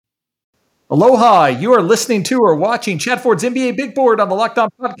Aloha, you are listening to or watching Chad Ford's NBA Big Board on the Locked On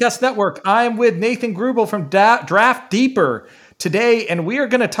Podcast Network. I'm with Nathan Grubel from Draft Deeper today, and we are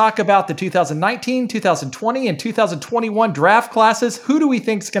going to talk about the 2019, 2020, and 2021 draft classes. Who do we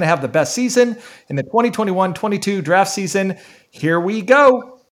think is going to have the best season in the 2021-22 draft season? Here we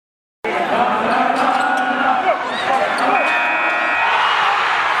go.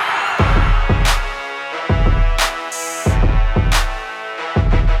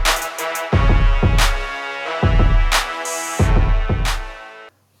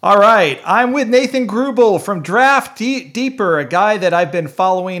 All right, I'm with Nathan Grubel from Draft Deeper, a guy that I've been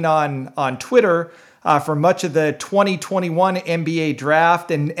following on Twitter for much of the 2021 NBA draft.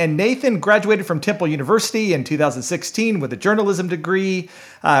 And Nathan graduated from Temple University in 2016 with a journalism degree,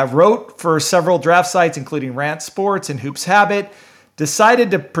 wrote for several draft sites, including Rant Sports and Hoops Habit, decided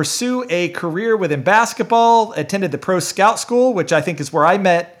to pursue a career within basketball, attended the Pro Scout School, which I think is where I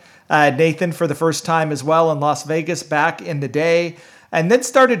met Nathan for the first time as well in Las Vegas back in the day. And then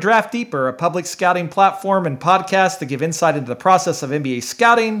started Draft Deeper, a public scouting platform and podcast to give insight into the process of NBA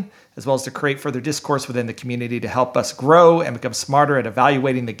scouting, as well as to create further discourse within the community to help us grow and become smarter at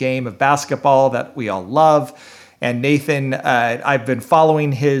evaluating the game of basketball that we all love. And Nathan, I've been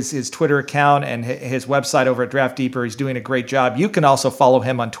following his Twitter account and his website over at Draft Deeper. He's doing a great job. You can also follow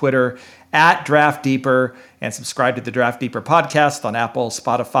him on Twitter at Draft Deeper and subscribe to the Draft Deeper podcast on Apple,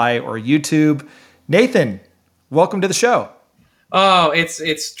 Spotify, or YouTube. Nathan, welcome to the show. Oh,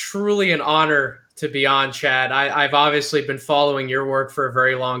 it's truly an honor to be on, Chad. I've obviously been following your work for a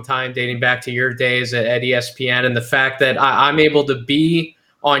very long time, dating back to your days at ESPN, and the fact that I'm able to be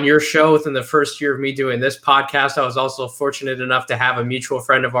on your show within the first year of me doing this podcast. I was also fortunate enough to have a mutual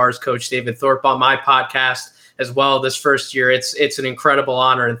friend of ours, Coach David Thorpe, on my podcast as well this first year. It's an incredible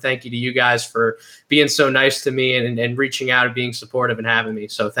honor, and thank you to you guys for being so nice to me and reaching out and being supportive and having me.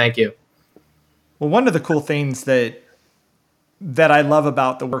 So thank you. Well, one of the cool things that I love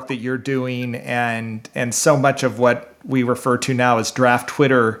about the work that you're doing and so much of what we refer to now as Draft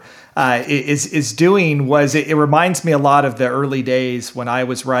Twitter is doing was it reminds me a lot of the early days when I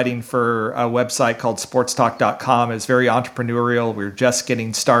was writing for a website called sportstalk.com. It was very entrepreneurial. We were just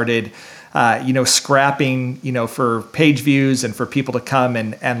getting started, scrapping, for page views and for people to come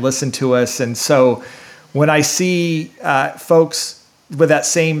and listen to us. And so when I see folks with that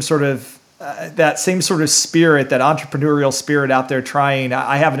same sort of spirit, that entrepreneurial spirit out there trying,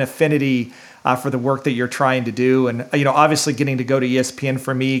 I have an affinity for the work that you're trying to do. And, obviously getting to go to ESPN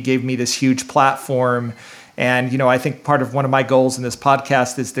for me gave me this huge platform. And, I think part of one of my goals in this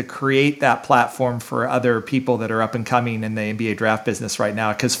podcast is to create that platform for other people that are up and coming in the NBA draft business right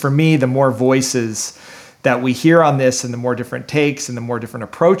now. Because for me, the more voices that we hear on this and the more different takes and the more different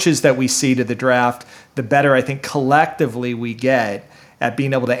approaches that we see to the draft, the better I think collectively we get at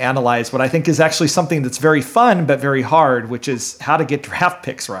being able to analyze what I think is actually something that's very fun, but very hard, which is how to get draft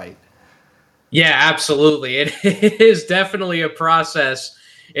picks right. Yeah, absolutely. It is definitely a process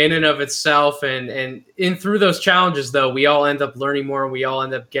in and of itself. And through those challenges, though, we all end up learning more. We all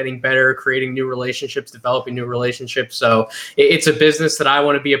end up getting better, creating new relationships, developing new relationships. So it's a business that I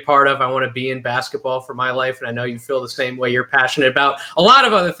want to be a part of. I want to be in basketball for my life. And I know you feel the same way. You're passionate about a lot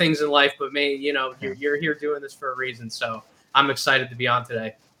of other things in life, but you're here doing this for a reason. So I'm excited to be on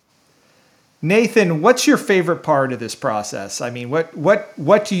today. Nathan, what's your favorite part of this process? I mean,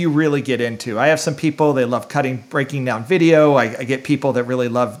 what do you really get into? I have some people, they love breaking down video. I get people that really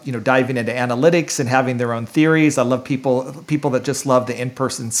love, diving into analytics and having their own theories. I love people that just love the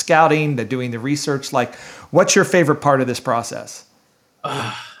in-person scouting, the doing the research. Like, what's your favorite part of this process?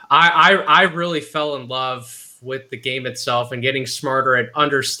 I really fell in love with the game itself and getting smarter at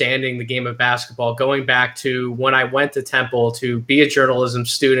understanding the game of basketball, going back to when I went to Temple to be a journalism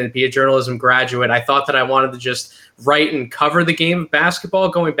student, be a journalism graduate. I thought that I wanted to just write and cover the game of basketball,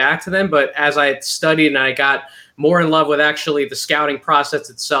 going back to them. But as I studied and I got more in love with actually the scouting process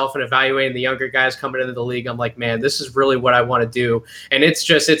itself and evaluating the younger guys coming into the league, I'm like, man, this is really what I want to do. And it's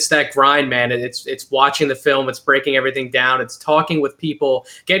that grind, man. It's watching the film. It's breaking everything down. It's talking with people,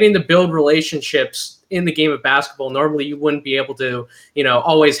 getting to build relationships in the game of basketball normally you wouldn't be able to,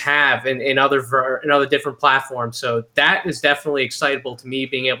 always have in other different platforms. So that is definitely excitable to me,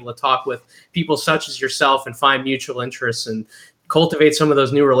 being able to talk with people such as yourself and find mutual interests and cultivate some of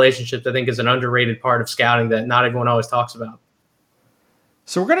those new relationships. I think is an underrated part of scouting that not everyone always talks about.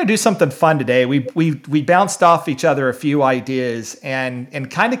 So we're going to do something fun today. We bounced off each other a few ideas and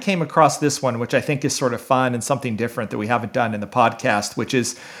kind of came across this one, which I think is sort of fun and something different that we haven't done in the podcast, which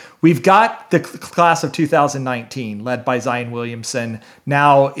is we've got the class of 2019 led by Zion Williamson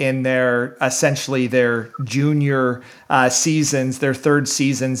now in essentially their junior seasons, their third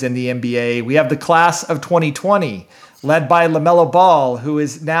seasons in the NBA. We have the class of 2020 led by LaMelo Ball, who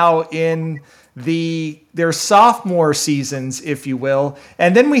is now in their sophomore seasons, if you will.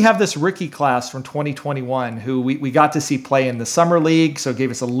 And then we have this rookie class from 2021 who we got to see play in the summer league. So it gave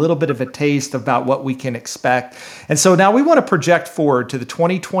us a little bit of a taste about what we can expect. And so now we want to project forward to the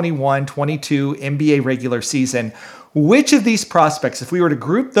 2021-22 NBA regular season. Which of these prospects, if we were to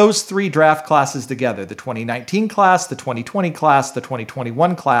group those three draft classes together, the 2019 class, the 2020 class, the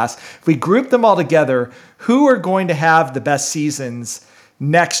 2021 class, if we group them all together, who are going to have the best seasons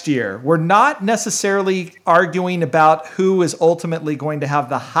next year? We're not necessarily arguing about who is ultimately going to have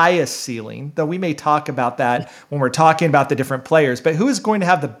the highest ceiling, though we may talk about that when we're talking about the different players, but who is going to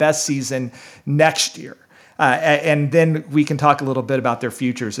have the best season next year? And then we can talk a little bit about their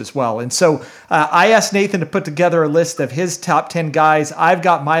futures as well. And so I asked Nathan to put together a list of his top 10 guys. I've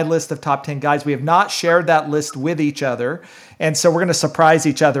got my list of top 10 guys. We have not shared that list with each other. And so we're going to surprise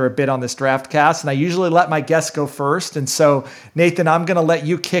each other a bit on this draft cast. And I usually let my guests go first. And so, Nathan, I'm going to let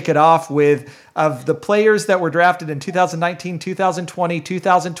you kick it off with, of the players that were drafted in 2019, 2020,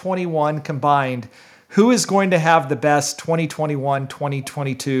 2021 combined, who is going to have the best 2021,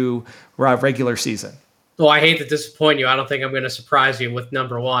 2022 regular season? Well, I hate to disappoint you. I don't think I'm going to surprise you with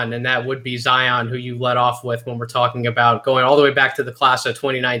number one, and that would be Zion, who you led off with when we're talking about going all the way back to the class of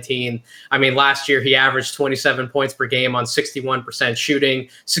 2019. I mean, last year he averaged 27 points per game on 61% shooting,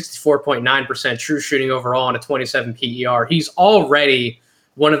 64.9% true shooting overall, and a 27 PER. He's already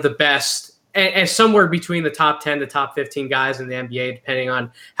one of the best, and somewhere between the top 10 to top 15 guys in the NBA, depending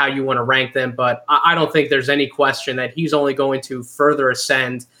on how you want to rank them. But I don't think there's any question that he's only going to further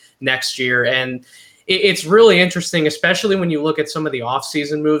ascend next year. And it's really interesting, especially when you look at some of the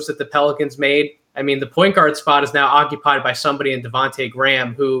offseason moves that the Pelicans made. I mean, the point guard spot is now occupied by somebody in Devontae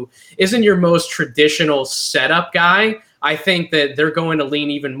Graham, who isn't your most traditional setup guy. I think that they're going to lean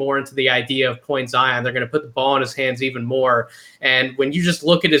even more into the idea of point Zion. They're going to put the ball in his hands even more. And when you just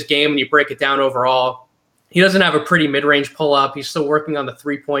look at his game and you break it down overall, he doesn't have a pretty mid-range pull-up. He's still working on the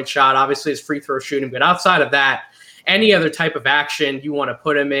three-point shot, obviously his free throw shooting. But outside of that, any other type of action you want to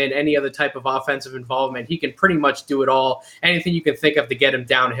put him in, any other type of offensive involvement, he can pretty much do it all. Anything you can think of to get him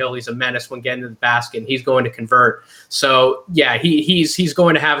downhill, he's a menace when getting to the basket, and he's going to convert. So, yeah, he's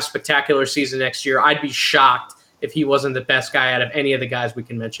going to have a spectacular season next year. I'd be shocked if he wasn't the best guy out of any of the guys we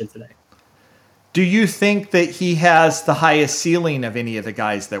can mention today. Do you think that he has the highest ceiling of any of the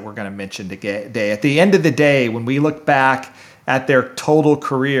guys that we're going to mention today? At the end of the day, when we look back at their total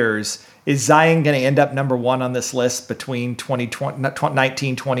careers, is Zion going to end up number one on this list between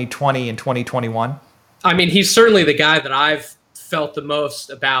 2019, 2020, and 2021? I mean, he's certainly the guy that I've felt the most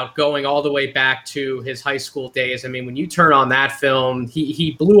about going all the way back to his high school days. I mean, when you turn on that film,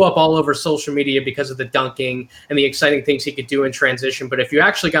 he blew up all over social media because of the dunking and the exciting things he could do in transition. But if you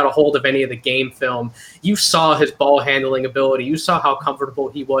actually got a hold of any of the game film, you saw his ball handling ability. You saw how comfortable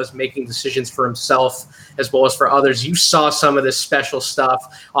he was making decisions for himself as well as for others. You saw some of this special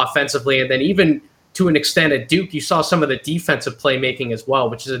stuff offensively. And then even to an extent at Duke, you saw some of the defensive playmaking as well,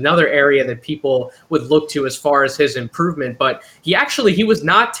 which is another area that people would look to as far as his improvement. But he was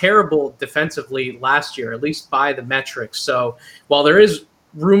not terrible defensively last year, at least by the metrics. So while there is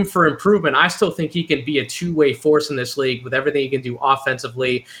room for improvement, I still think he can be a two-way force in this league with everything he can do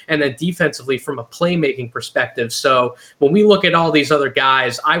offensively and then defensively from a playmaking perspective. So when we look at all these other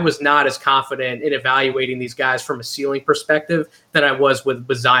guys, I was not as confident in evaluating these guys from a ceiling perspective than I was with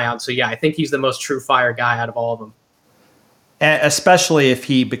Zion. So yeah, I think he's the most true fire guy out of all of them. And especially if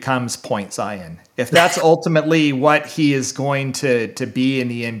he becomes point Zion. If that's ultimately what he is going to be in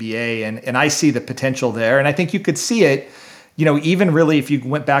the NBA, and I see the potential there, and I think you could see it, even really if you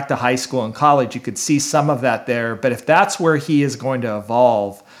went back to high school and college, you could see some of that there. But if that's where he is going to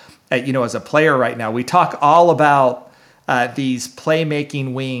evolve, as a player right now, we talk all about these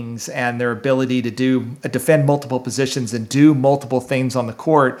playmaking wings and their ability to defend multiple positions and do multiple things on the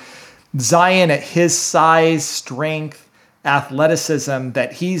court. Zion, at his size, strength, athleticism,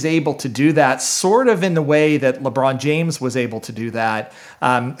 that he's able to do that sort of in the way that LeBron James was able to do that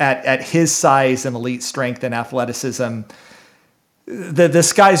at his size and elite strength and athleticism. The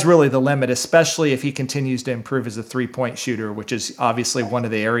sky's really the limit, especially if he continues to improve as a three-point shooter, which is obviously one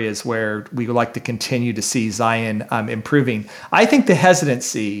of the areas where we would like to continue to see Zion improving. I think the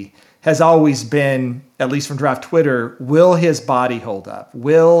hesitancy has always been, at least from Draft Twitter, will his body hold up?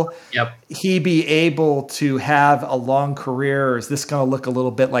 Will he be able to have a long career? Or is this going to look a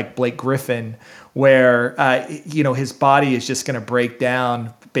little bit like Blake Griffin, where his body is just going to break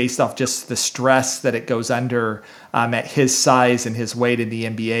down based off just the stress that it goes under at his size and his weight in the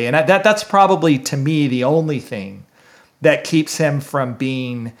NBA? And that's probably, to me, the only thing that keeps him from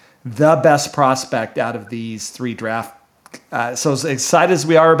being the best prospect out of these 3 draft. So as excited as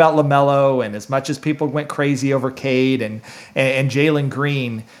we are about LaMelo, and as much as people went crazy over Cade and Jalen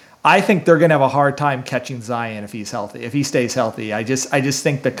Green, I think they're going to have a hard time catching Zion if he's healthy, if he stays healthy. I just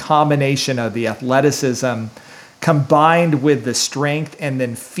think the combination of the athleticism combined with the strength and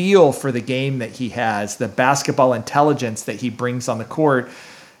then feel for the game that he has, the basketball intelligence that he brings on the court,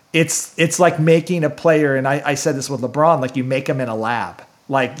 it's like making a player. And I said this with LeBron, like you make him in a lab.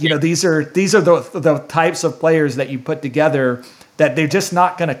 Like, these are the types of players that you put together that they're just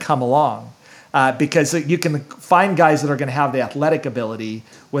not going to come along because you can find guys that are going to have the athletic ability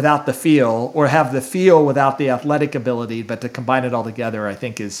without the feel, or have the feel without the athletic ability, but to combine it all together, I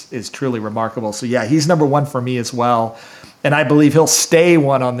think is truly remarkable. So yeah, he's number 1 for me as well. And I believe he'll stay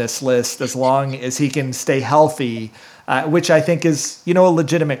 1 on this list as long as he can stay healthy, which I think is, a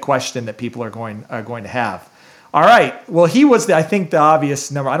legitimate question that people are going to have. All right. Well, he was, I think, the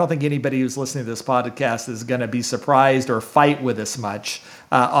obvious number. I don't think anybody who's listening to this podcast is going to be surprised or fight with us much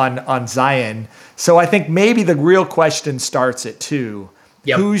on Zion. So I think maybe the real question starts at 2.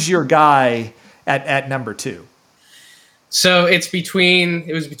 Yep. Who's your guy at number 2? So it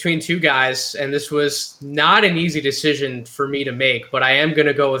was between 2 guys, and this was not an easy decision for me to make, but I am going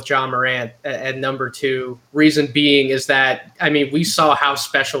to go with Ja Morant at number 2. Reason being is that, we saw how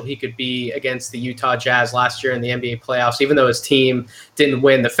special he could be against the Utah Jazz last year in the NBA playoffs, even though his team didn't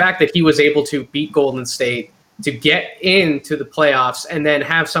win. The fact that he was able to beat Golden State to get into the playoffs and then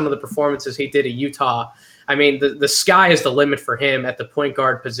have some of the performances he did at Utah, the sky is the limit for him at the point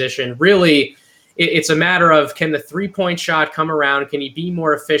guard position. Really, it's a matter of, can the 3-point shot come around? Can he be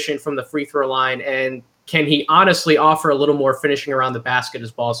more efficient from the free throw line? And can he honestly offer a little more finishing around the basket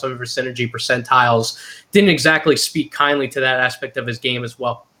as well? Some of his synergy percentiles didn't exactly speak kindly to that aspect of his game as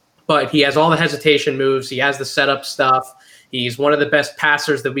well. But he has all the hesitation moves. He has the setup stuff. He's one of the best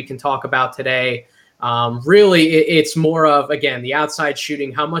passers that we can talk about today. Really, it's more of, again, the outside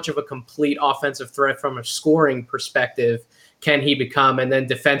shooting, how much of a complete offensive threat from a scoring perspective can he become? And then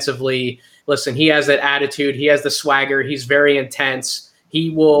defensively, listen, he has that attitude. He has the swagger. He's very intense. He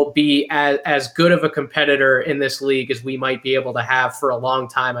will be as good of a competitor in this league as we might be able to have for a long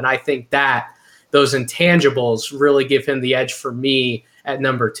time. And I think that those intangibles really give him the edge for me at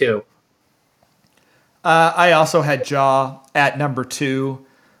number 2. I also had Ja at number 2.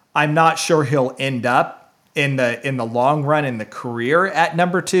 I'm not sure he'll end up in the long run in the career at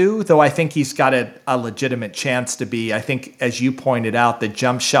number 2, though I think he's got a legitimate chance to be. I think, as you pointed out, the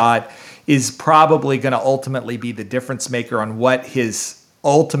jump shot is probably going to ultimately be the difference maker on what his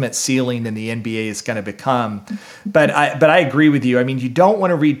ultimate ceiling in the NBA is going to become. But I agree with you. You don't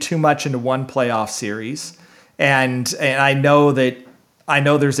want to read too much into one playoff series, and I know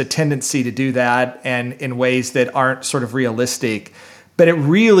there's a tendency to do that, and in ways that aren't sort of realistic. But it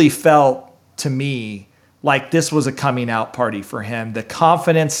really felt to me like this was a coming out party for him. The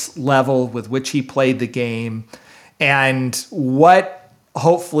confidence level with which he played the game, and what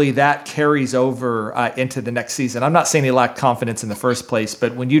hopefully that carries over into the next season. I'm not saying he lacked confidence in the first place,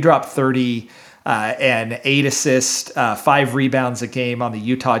 but when you drop 30 and 8 assists, 5 rebounds a game on the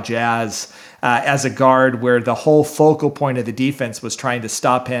Utah Jazz as a guard, where the whole focal point of the defense was trying to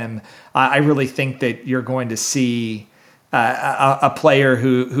stop him, I really think that you're going to see a player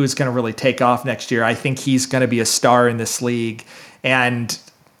who's going to really take off next year. I think he's going to be a star in this league. And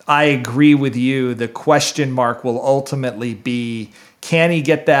I agree with you. The question mark will ultimately be, can he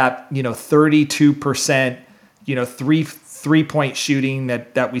get that, 32%, three-point shooting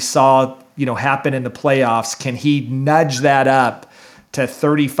that we saw, happen in the playoffs? Can he nudge that up to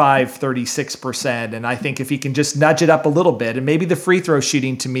 35, 36%? And I think if he can just nudge it up a little bit, and maybe the free throw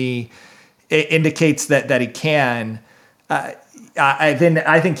shooting to me indicates that he can, then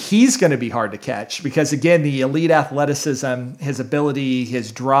I think he's going to be hard to catch, because again, the elite athleticism, his ability,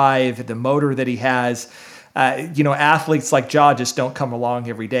 his drive, the motor that he has, athletes like Ja just don't come along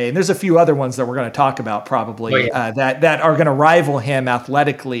every day. And there's a few other ones that we're going to talk about probably that are going to rival him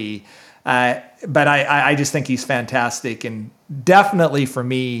athletically. But I just think he's fantastic, and definitely for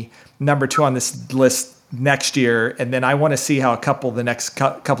me, number 2 on this list next year. And then I want to see how the next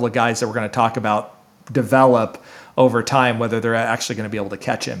couple of guys that we're going to talk about develop over time, whether they're actually going to be able to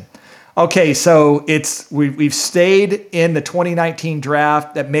catch him. Okay, so we've stayed in the 2019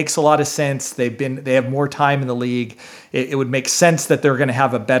 draft. That makes a lot of sense. They have more time in the league. It would make sense that they're going to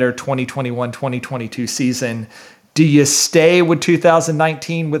have a better 2021-2022 season. Do you stay with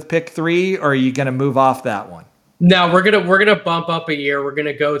 2019 with pick 3, or are you going to move off that one? No, we're gonna bump up a year. We're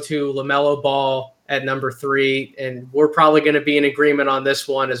gonna go to LaMelo Ball at number 3, and we're probably going to be in agreement on this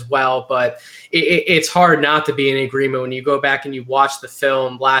one as well. But it's hard not to be in agreement when you go back and you watch the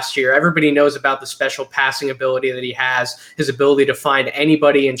film last year. Everybody knows about the special passing ability that he has, his ability to find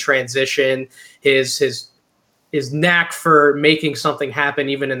anybody in transition, his knack for making something happen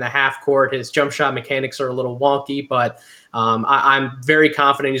even in the half court. His jump shot mechanics are a little wonky, but I'm very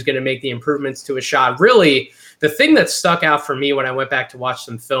confident he's going to make the improvements to his shot. Really, the thing that stuck out for me when I went back to watch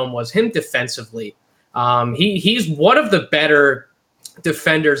some film was him defensively. He's one of the better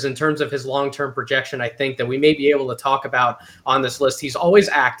defenders in terms of his long-term projection, I think, that we may be able to talk about on this list. He's always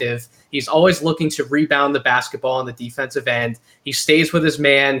active. He's always looking to rebound the basketball on the defensive end. He stays with his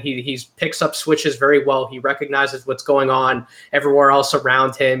man. He picks up switches very well. He recognizes what's going on everywhere else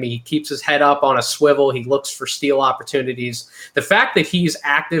around him. He keeps his head up on a swivel. He looks for steal opportunities. The fact that he's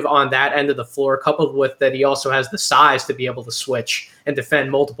active on that end of the floor, coupled with that he also has the size to be able to switch and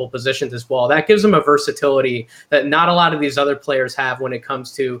defend multiple positions as well, that gives him a versatility that not a lot of these other players have when it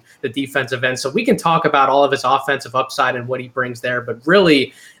comes to the defensive end. So we can talk about all of his offensive upside and what he brings there, but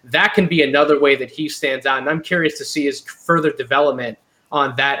really that can be another way that he stands out. And I'm curious to see his further development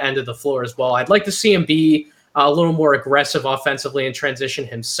on that end of the floor as well. I'd like to see him be a little more aggressive offensively in transition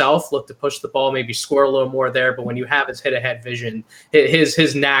himself, look to push the ball, maybe score a little more there. But when you have his hit-ahead vision,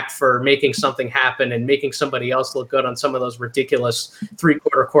 his knack for making something happen and making somebody else look good on some of those ridiculous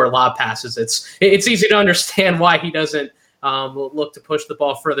three-quarter court lob passes, it's easy to understand why he doesn't look to push the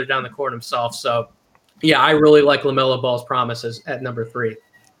ball further down the court himself. So, yeah, I really like LaMelo Ball's promises at number 3.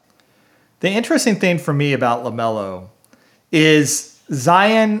 The interesting thing for me about LaMelo is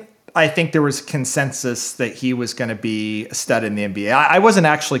Zion. I think there was consensus that he was going to be a stud in the NBA. I wasn't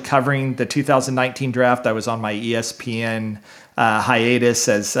actually covering the 2019 draft. I was on my ESPN hiatus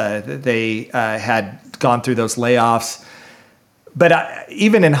as they had gone through those layoffs. But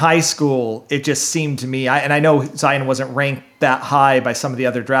even in high school, it just seemed to me, and I know Zion wasn't ranked that high by some of the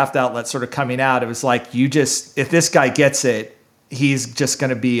other draft outlets sort of coming out. It was like, if this guy gets it, he's just going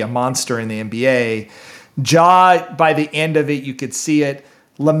to be a monster in the NBA. Ja, by the end of it, you could see it.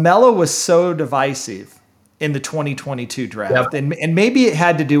 LaMelo was so divisive in the 2022 draft. Yep. And maybe it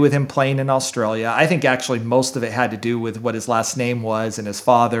had to do with him playing in Australia. I think actually most of it had to do with what his last name was and his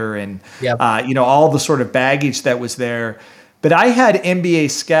father and, yep. All the sort of baggage that was there. But I had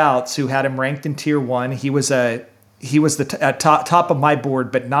NBA scouts who had him ranked in tier 1. He was at top of my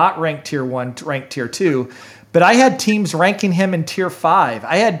board, but not ranked tier 1, ranked tier 2. But I had teams ranking him in tier 5.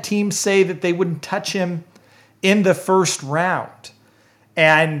 I had teams say that they wouldn't touch him in the first round.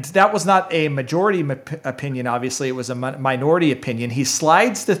 And that was not a majority opinion, obviously. It was a minority opinion. He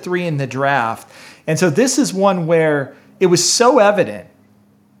slides to 3 in the draft. And so this is one where it was so evident,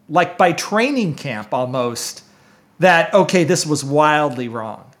 like by training camp almost, that, okay, this was wildly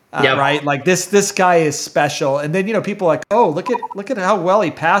wrong. Yep. Right? Like this guy is special. And then, people are like, oh, look at how well he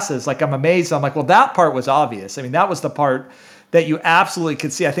passes. Like, I'm amazed. I'm like, well, that part was obvious. I mean, that was the part that you absolutely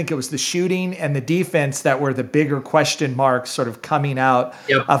could see. I think it was the shooting and the defense that were the bigger question marks sort of coming out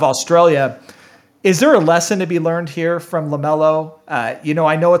yep. of Australia. Is there a lesson to be learned here from LaMelo?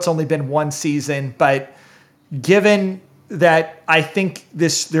 I know it's only been one season, but given that I think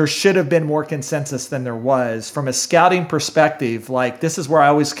there should have been more consensus than there was from a scouting perspective, like this is where I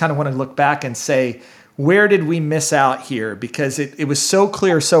always kind of want to look back and say, where did we miss out here? Because it was so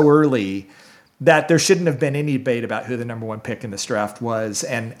clear so early that there shouldn't have been any debate about who the number 1 pick in this draft was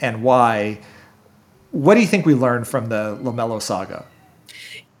and why. What do you think we learned from the LaMelo saga?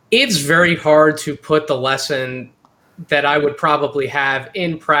 It's very hard to put the lesson that I would probably have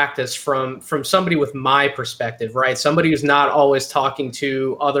in practice from somebody with my perspective, right? Somebody who's not always talking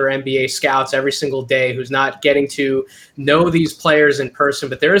to other NBA scouts every single day, who's not getting to know these players in person.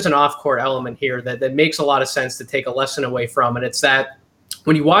 But there is an off-court element here that makes a lot of sense to take a lesson away from. And it's that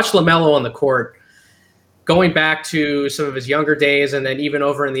when you watch LaMelo on the court, going back to some of his younger days and then even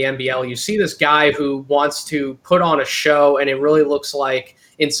over in the NBL, you see this guy who wants to put on a show, and it really looks like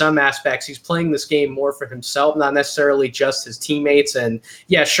in some aspects he's playing this game more for himself, not necessarily just his teammates. And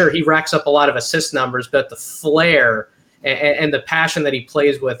yeah, sure, he racks up a lot of assist numbers, but the flair and the passion that he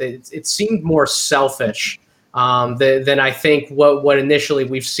plays with, it seemed more selfish than I think what initially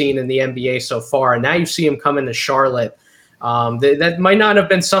we've seen in the NBA so far. And now you see him come into Charlotte. That might not have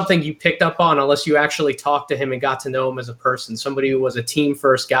been something you picked up on unless you actually talked to him and got to know him as a person, somebody who was a team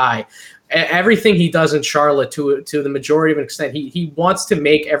first guy. Everything he does in Charlotte, to the majority of an extent, he wants to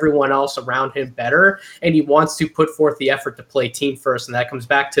make everyone else around him better, and he wants to put forth the effort to play team first. And that comes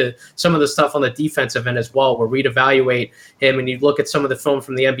back to some of the stuff on the defensive end as well, where we'd evaluate him and you'd look at some of the film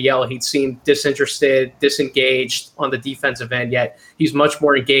from the NBL. He'd seem disinterested, disengaged on the defensive end, yet he's much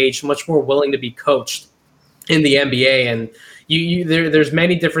more engaged, much more willing to be coached in the NBA. And there's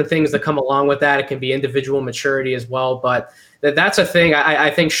many different things that come along with that. It can be individual maturity as well, but that's a thing.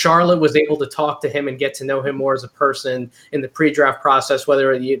 I think Charlotte was able to talk to him and get to know him more as a person in the pre-draft process,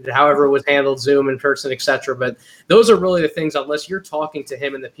 however it was handled, Zoom, in person, etc. But those are really the things, unless you're talking to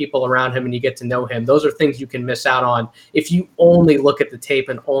him and the people around him and you get to know him, those are things you can miss out on if you only look at the tape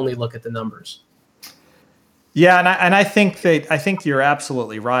and only look at the numbers. Yeah, and I think you're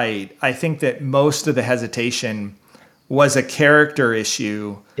absolutely right. I think that most of the hesitation was a character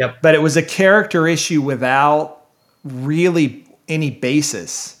issue. Yep. But it was a character issue without really any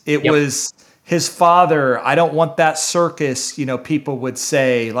basis. It was his father. I don't want that circus, people would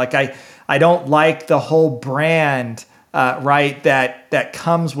say. Like, I don't like the whole brand, right, that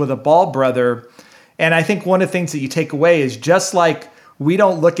comes with a Ball brother. And I think one of the things that you take away is, just like we're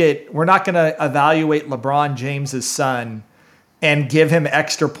not going to evaluate LeBron James's son and give him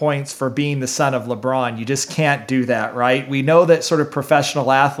extra points for being the son of LeBron. You just can't do that, right? We know that sort of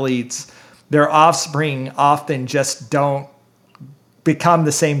professional athletes, their offspring often just don't become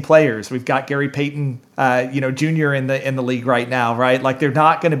the same players. We've got Gary Payton, Jr. in the league right now, right? Like, they're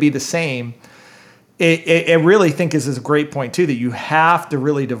not going to be the same. I really think is a great point too, that you have to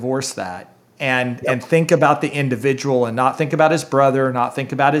really divorce that and think about the individual and not think about his brother, not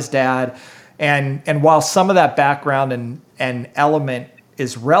think about his dad. And while some of that background and element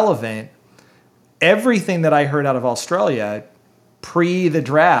is relevant, everything that I heard out of Australia pre the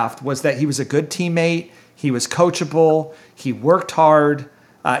draft was that he was a good teammate, he was coachable, he worked hard,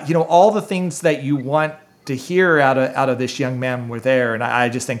 all the things that you want to hear out of this young man were there. And I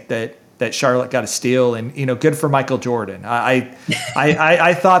just think that Charlotte got a steal, and good for Michael Jordan.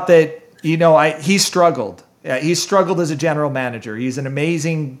 I thought that he struggled. He struggled as a general manager. He's an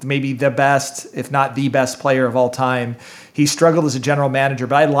amazing, maybe the best, if not the best player of all time. He struggled as a general manager,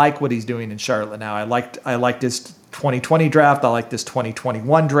 but I like what he's doing in Charlotte now. I liked his 2020 draft. I like this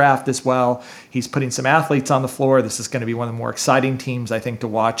 2021 draft as well. He's putting some athletes on the floor. This is going to be one of the more exciting teams, I think, to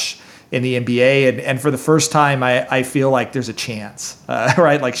watch in the NBA. And for the first time, I feel like there's a chance,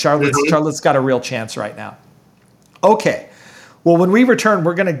 right? Like Charlotte's got a real chance right now. Okay. Well, when we return,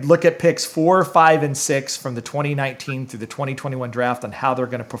 we're going to look at picks 4, 5, and 6 from the 2019 through the 2021 draft and how they're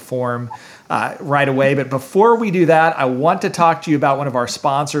going to perform right away. But before we do that, I want to talk to you about one of our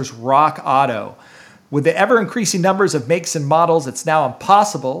sponsors, Rock Auto. With the ever-increasing numbers of makes and models, it's now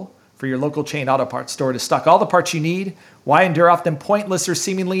impossible for your local chain auto parts store to stock all the parts you need. Why endure often pointless or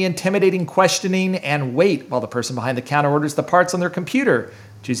seemingly intimidating questioning and wait while the person behind the counter orders the parts on their computer,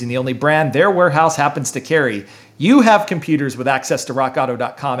 choosing the only brand their warehouse happens to carry? You have computers with access to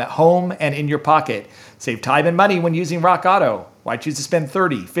rockauto.com at home and in your pocket. Save time and money when using Rock Auto. Why choose to spend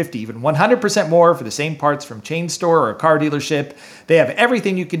 30, 50, even 100% more for the same parts from chain store or a car dealership? They have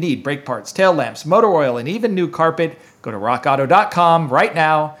everything you can need: brake parts, tail lamps, motor oil, and even new carpet. Go to rockauto.com right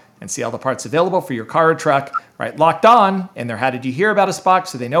now and see all the parts available for your car or truck. Right, Locked On in their How Did You Hear About Us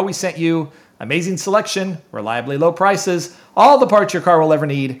box, so they know we sent you. Amazing selection, reliably low prices, all the parts your car will ever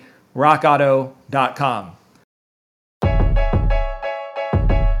need. rockauto.com.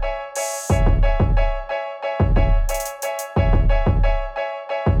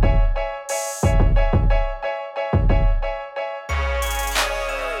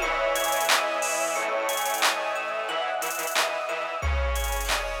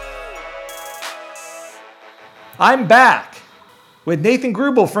 I'm back with Nathan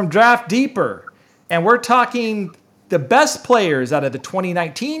Grubel from Draft Deeper, and we're talking the best players out of the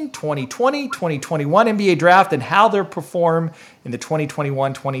 2019, 2020, 2021 NBA draft and how they'll perform in the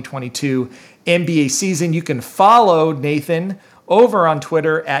 2021-2022 NBA season. You can follow Nathan over on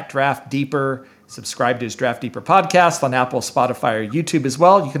Twitter at Draft Deeper. Subscribe to his Draft Deeper podcast on Apple, Spotify, or YouTube as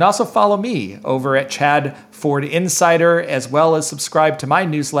well. You can also follow me over at Chad Ford Insider, as well as subscribe to my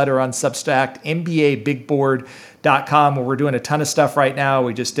newsletter on Substack, NBABigBoard.com, where we're doing a ton of stuff right now.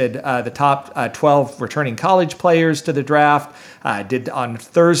 We just did the top 12 returning college players to the draft. Did on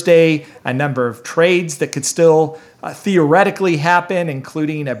Thursday a number of trades that could still theoretically happen,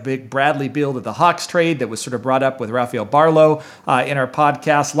 including a big Bradley Beal to the Hawks trade that was sort of brought up with Rafael Barlow in our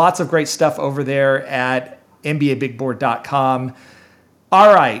podcast. Lots of great stuff over there at NBABigBoard.com.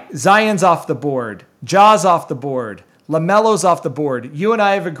 All right, Zion's off the board. Ja's off the board. LaMelo's off the board. You and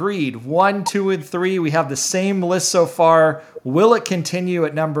I have agreed 1, 2, and 3. We have the same list so far. Will it continue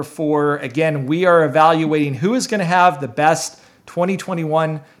at number 4? Again, we are evaluating who is going to have the best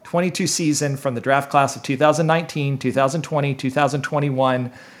 2021-22 season from the draft class of 2019, 2020,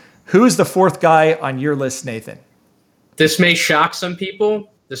 2021. Who's the fourth guy on your list, Nathan? This may shock some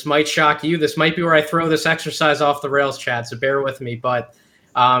people. This might shock you. This might be where I throw this exercise off the rails, Chad, so bear with me. But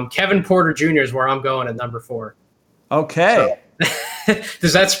Kevin Porter Jr. is where I'm going at number 4. Okay. So,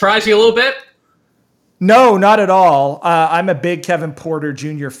 does that surprise you a little bit? No, not at all. I'm a big Kevin Porter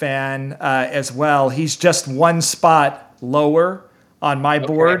Jr. fan as well. He's just one spot lower on my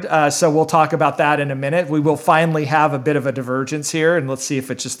board. So we'll talk about that in a minute. We will finally have a bit of a divergence here, and let's see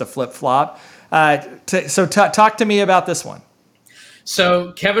if it's just a flip-flop. Talk to me about this one.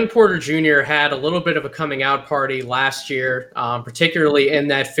 So Kevin Porter Jr. had a little bit of a coming out party last year, particularly in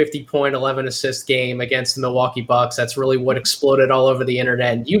that 50-point, 11-assist game against the Milwaukee Bucks. That's really what exploded all over the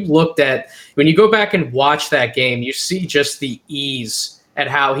internet. And you looked at, when you go back and watch that game, you see just the ease at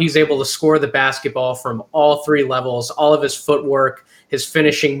how he's able to score the basketball from all 3 levels, all of his footwork, his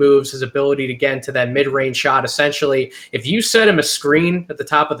finishing moves, his ability to get into that mid-range shot. Essentially, if you set him a screen at the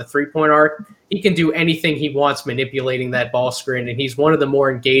top of the three-point arc, he can do anything he wants manipulating that ball screen, and he's one of the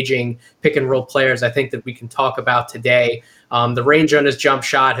more engaging pick-and-roll players I think that we can talk about today. The range on his jump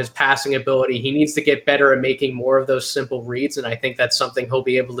shot, his passing ability, he needs to get better at making more of those simple reads, and I think that's something he'll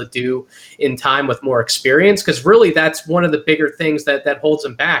be able to do in time with more experience, because really that's one of the bigger things that holds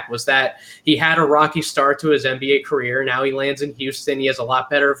him back, was that he had a rocky start to his NBA career. Now he lands in Houston. He has a lot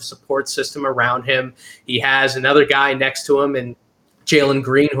better of a support system around him. He has another guy next to him, and Jalen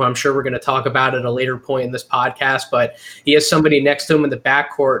Green, who I'm sure we're going to talk about at a later point in this podcast, but he has somebody next to him in the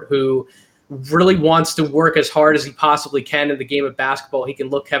backcourt who really wants to work as hard as he possibly can in the game of basketball. He can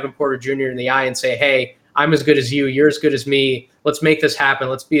look Kevin Porter Jr. in the eye and say, hey, I'm as good as you. You're as good as me. Let's make this happen.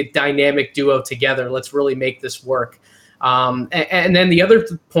 Let's be a dynamic duo together. Let's really make this work. And then the other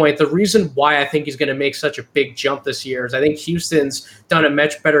point, the reason why I think he's going to make such a big jump this year is I think Houston's done a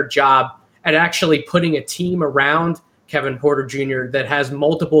much better job at actually putting a team around Kevin Porter Jr. that has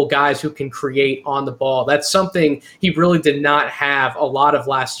multiple guys who can create on the ball. That's something he really did not have a lot of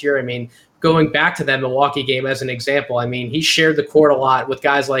last year. I mean, going back to that Milwaukee game as an example, I mean, he shared the court a lot with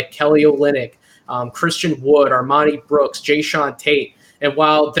guys like Kelly Olynyk, Christian Wood, Armani Brooks, Jayshawn Tate. And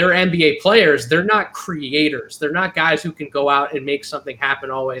while they're NBA players, they're not creators. They're not guys who can go out and make something happen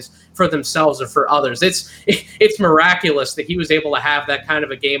always for themselves or for others. It's miraculous that he was able to have that kind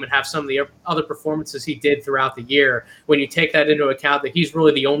of a game and have some of the other performances he did throughout the year when you take that into account, that he's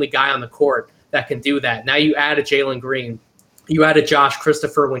really the only guy on the court that can do that. Now you add a Jalen Green. You added Josh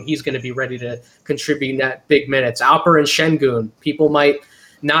Christopher when he's going to be ready to contribute in that big minutes. Alperen Şengün, people might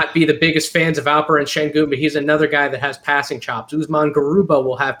not be the biggest fans of Alperen Şengün, but he's another guy that has passing chops. Usman Garuba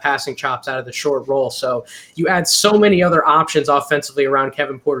will have passing chops out of the short roll. So you add so many other options offensively around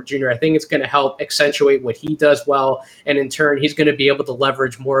Kevin Porter Jr. I think it's going to help accentuate what he does well, and in turn, he's going to be able to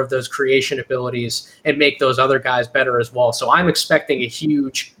leverage more of those creation abilities and make those other guys better as well. So I'm expecting a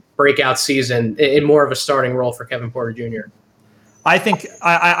huge breakout season in more of a starting role for Kevin Porter Jr. I think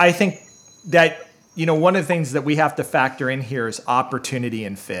that, you know, one of the things that we have to factor in here is opportunity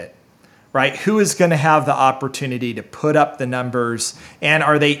and fit, right? Who is going to have the opportunity to put up the numbers, and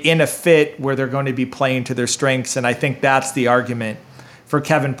are they in a fit where they're going to be playing to their strengths? And I think that's the argument for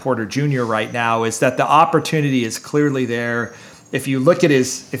Kevin Porter Jr. right now, is that the opportunity is clearly there. If you look at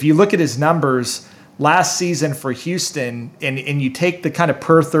his numbers last season for Houston, and you take the kind of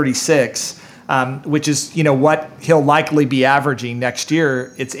per 36, which is, you know, what he'll likely be averaging next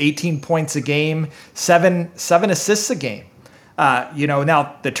year. It's 18 points a game, seven assists a game.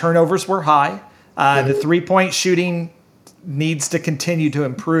 Now the turnovers were high. The 3-point shooting needs to continue to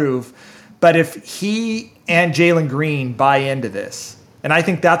improve. But if he and Jalen Green buy into this, and I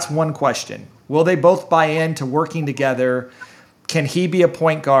think that's one question, will they both buy into working together? Can he be a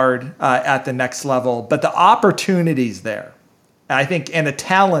point guard at the next level? But the opportunity's there, I think, and the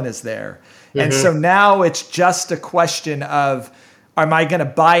talent is there. And so now it's just a question of, am I going to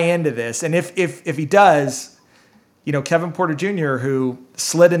buy into this? And if he does, you know, Kevin Porter Jr., who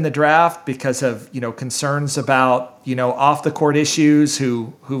slid in the draft because of, you know, concerns about, you know, off the court issues,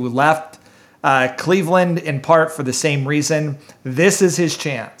 who left Cleveland in part for the same reason, this is his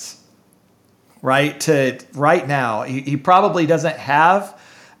chance, right? Right now, he probably doesn't have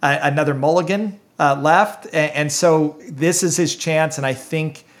another mulligan left. And so this is his chance. And I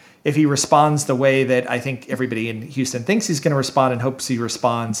think if he responds the way that I think everybody in Houston thinks he's going to respond and hopes he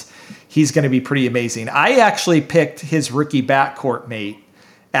responds, he's going to be pretty amazing. I actually picked his rookie backcourt mate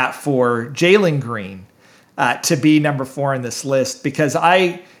at 4, Jalen Green. to be number 4 in this list, because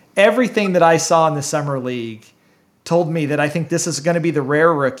everything that I saw in the summer league told me that I think this is going to be the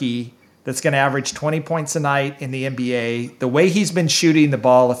rare rookie that's going to average 20 points a night in the NBA. The way he's been shooting the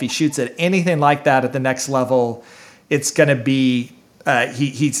ball, if he shoots at anything like that at the next level, it's going to be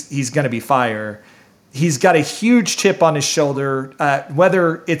he's going to be fire. He's got a huge chip on his shoulder,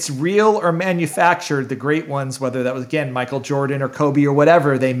 whether it's real or manufactured. The great ones, whether that was, again, Michael Jordan or Kobe or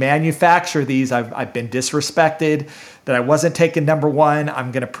whatever, they manufacture these. I've been disrespected, that I wasn't taken number 1.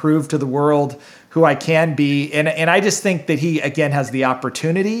 I'm going to prove to the world who I can be. And I just think that he, again, has the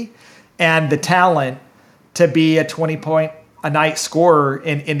opportunity and the talent to be a 20-point-a-night scorer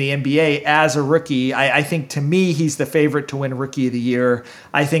in the NBA as a rookie. I think, to me, he's the favorite to win Rookie of the Year.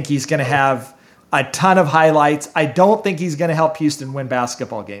 I think he's going to have a ton of highlights. I don't think he's going to help Houston win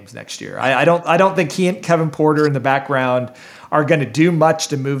basketball games next year. I don't think he and Kevin Porter in the background are going to do much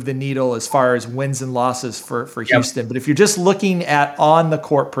to move the needle as far as wins and losses for Houston. But if you're just looking at on the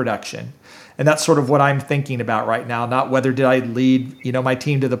court production, and that's sort of what I'm thinking about right now, not whether did I lead my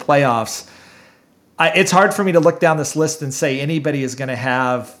team to the playoffs. It's hard for me to look down this list and say anybody is going to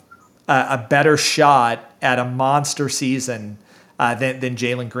have a better shot at a monster season than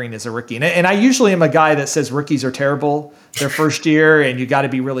Jalen Green as a rookie. And I usually am a guy that says rookies are terrible their first year, and you got to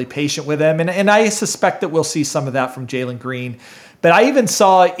be really patient with them. And I suspect that we'll see some of that from Jalen Green. But I even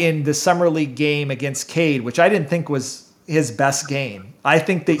saw in the Summer League game against Cade, which I didn't think was his best game. I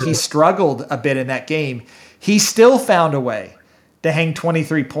think that he struggled a bit in that game. He still found a way to hang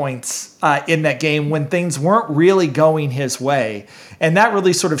 23 points in that game when things weren't really going his way. And that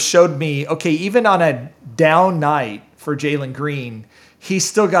really sort of showed me, okay, even on a down night for Jalen Green, he's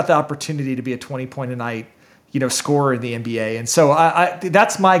still got the opportunity to be a 20-point-a-night, scorer in the NBA. And so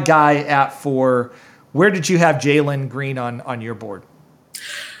that's my guy at 4. Where did you have Jalen Green on your board?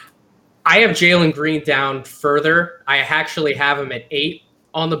 I have Jalen Green down further. I actually have him at 8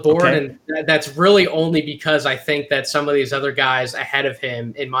 on the board, okay. And that's really only because I think that some of these other guys ahead of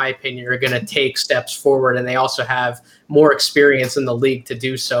him, in my opinion, are going to take steps forward, and they also have more experience in the league to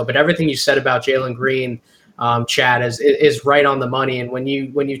do so. But everything you said about Jalen Green, Chad, is right on the money. And when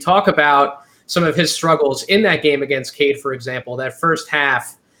you talk about some of his struggles in that game against Cade, for example, that first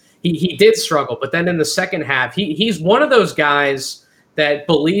half, he did struggle. But then in the second half, he's one of those guys that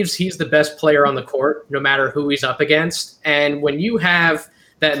believes he's the best player on the court, no matter who he's up against. And when you have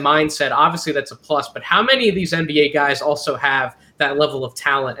that mindset, obviously that's a plus. But how many of these NBA guys also have that level of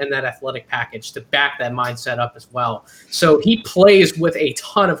talent and that athletic package to back that mindset up as well? So he plays with a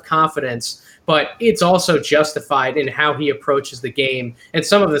ton of confidence, but it's also justified in how he approaches the game. And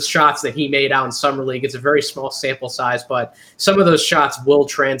some of the shots that he made out in Summer League, it's a very small sample size, but some of those shots will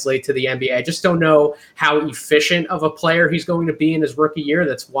translate to the NBA. I just don't know how efficient of a player he's going to be in his rookie year.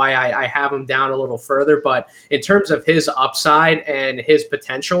 That's why I have him down a little further. But in terms of his upside and his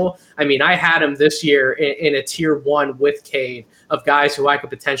potential, I mean, I had him this year in a tier 1 with Cade of guys who I could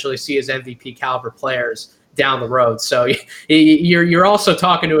potentially see as MVP caliber players down the road. So you're also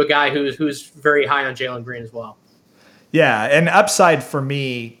talking to a guy who's very high on Jalen Green as well. Yeah, and upside for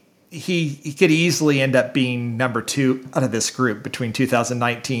me, he could easily end up being number 2 out of this group between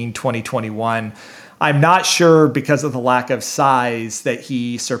 2019, 2021. I'm not sure, because of the lack of size, that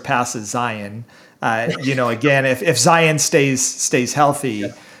he surpasses Zion. Again, if Zion stays healthy.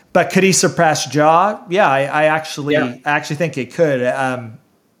 Yeah. But could he surpass Ja? Yeah, I actually think it could.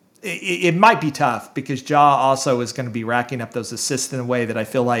 It might be tough because Ja also is going to be racking up those assists in a way that I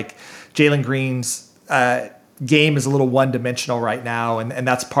feel like Jalen Green's game is a little one-dimensional right now, and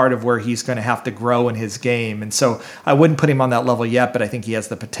that's part of where he's going to have to grow in his game. And so I wouldn't put him on that level yet, but I think he has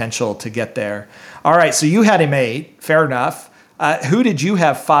the potential to get there. All right, so you had him 8. Fair enough. Who did you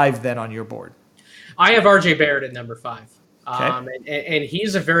have 5 then on your board? I have RJ Barrett at number 5. Okay. And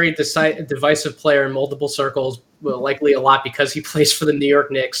he's a very divisive player in multiple circles, likely a lot because he plays for the New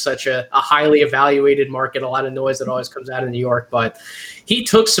York Knicks, such a highly evaluated market, a lot of noise that always comes out of New York. But he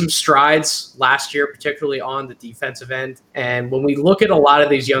took some strides last year, particularly on the defensive end. And when we look at a lot of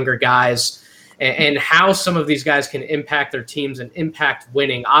these younger guys and how some of these guys can impact their teams and impact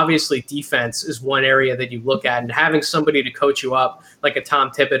winning, obviously defense is one area that you look at. And having somebody to coach you up like a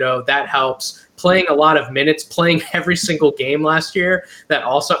Tom Thibodeau, that helps. Playing a lot of minutes, playing every single game last year, that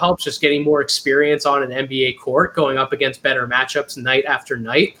also helps, just getting more experience on an NBA court, going up against better matchups night after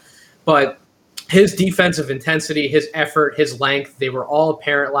night. But his defensive intensity, his effort, his length, they were all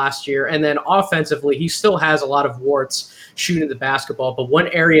apparent last year. And then offensively, he still has a lot of warts shooting the basketball. But one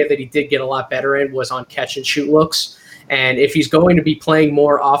area that he did get a lot better in was on catch and shoot looks. And if he's going to be playing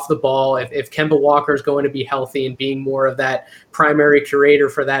more off the ball, if Kemba Walker is going to be healthy and being more of that primary curator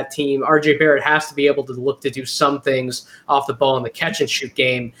for that team, RJ Barrett has to be able to look to do some things off the ball, and the catch and shoot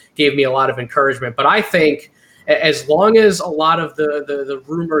game gave me a lot of encouragement. But I think as long as a lot of the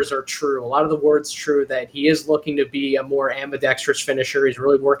rumors are true, a lot of the words true, that he is looking to be a more ambidextrous finisher, he's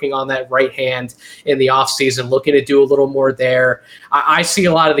really working on that right hand in the offseason, looking to do a little more there. I see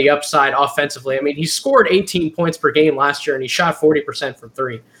a lot of the upside offensively. I mean, he scored 18 points per game last year, and he shot 40% from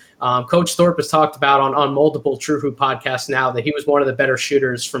three. Coach Thorpe has talked about on multiple True Hoop podcasts now that he was one of the better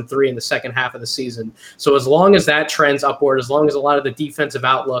shooters from three in the second half of the season. So as long as that trends upward, as long as a lot of the defensive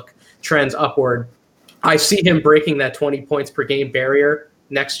outlook trends upward, I see him breaking that 20 points per game barrier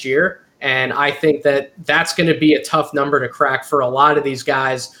next year. And I think that that's going to be a tough number to crack for a lot of these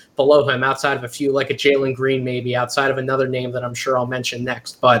guys below him, outside of a few like a Jalen Green, maybe outside of another name that I'm sure I'll mention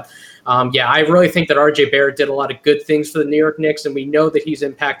next. But I really think that RJ Barrett did a lot of good things for the New York Knicks. And we know that he's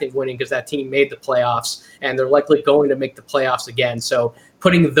impacting winning because that team made the playoffs and they're likely going to make the playoffs again. So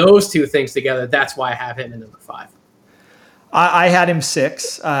putting those two things together, that's why I have him in number 5. I had him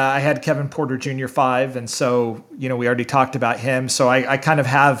 6. I had Kevin Porter Jr. 5. And so, we already talked about him. So I kind of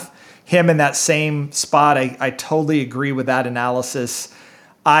have him in that same spot. I totally agree with that analysis.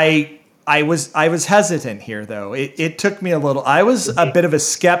 I was hesitant here, though. It took me a little. I was a bit of a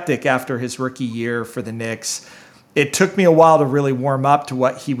skeptic after his rookie year for the Knicks. It took me a while to really warm up to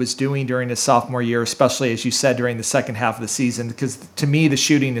what he was doing during his sophomore year, especially, as you said, during the second half of the season, because to me, the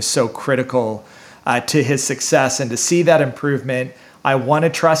shooting is so critical to his success, and to see that improvement, I want to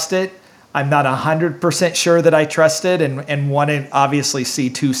trust it. I'm not 100% sure that I trust it, and want to obviously see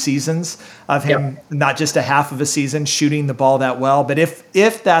 2 seasons of him, not just a half of a season shooting the ball that well. But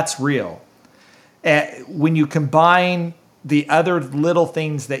if that's real, when you combine the other little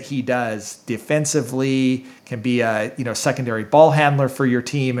things that he does defensively, can be a secondary ball handler for your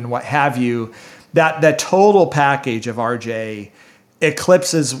team and what have you, that total package of RJ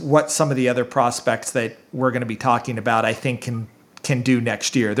eclipses what some of the other prospects that we're going to be talking about, I think, can do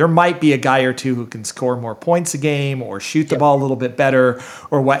next year. There might be a guy or two who can score more points a game or shoot the ball a little bit better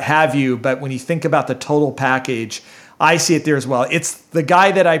or what have you. But when you think about the total package, I see it there as well. It's the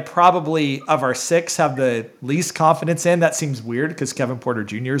guy that I probably, of our 6, have the least confidence in. That seems weird because Kevin Porter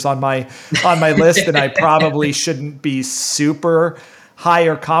Jr. is on my list, and I probably shouldn't be super high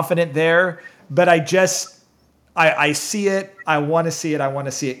or confident there. But I see it. I want to see it. I want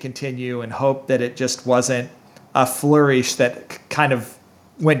to see it continue and hope that it just wasn't a flourish that kind of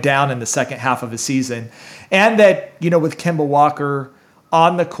went down in the second half of the season. And that, with Kemba Walker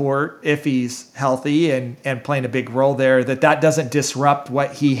on the court, if he's healthy and playing a big role there, that doesn't disrupt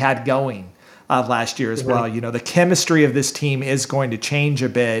what he had going last year as well. The chemistry of this team is going to change a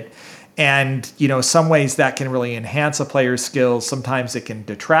bit. And, some ways that can really enhance a player's skills. Sometimes it can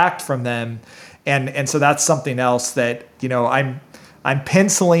detract from them. And so that's something else that, I'm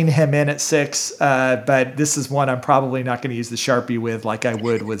penciling him in at 6, but this is one I'm probably not going to use the Sharpie with like I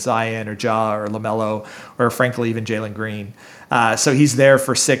would with Zion or Ja or LaMelo or frankly even Jalen Green. So he's there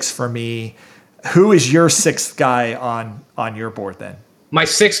for 6 for me. Who is your 6th guy on your board then? My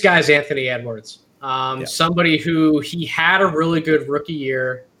 6th guy is Anthony Edwards. Somebody who he had a really good rookie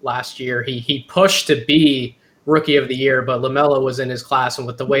year last year. He pushed to be rookie of the year, but LaMelo was in his class, and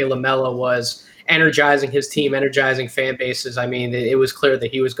with the way LaMelo was energizing his team, energizing fan bases, I mean, it was clear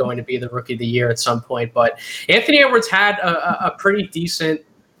that he was going to be the rookie of the year at some point. But Anthony Edwards had a pretty decent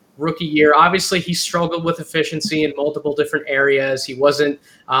rookie year. Obviously, he struggled with efficiency in multiple different areas. He wasn't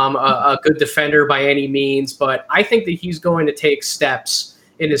a good defender by any means, but I think that he's going to take steps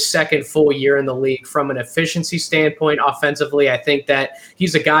in his second full year in the league from an efficiency standpoint. Offensively, I think that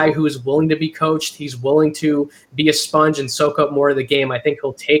he's a guy who is willing to be coached. He's willing to be a sponge and soak up more of the game. I think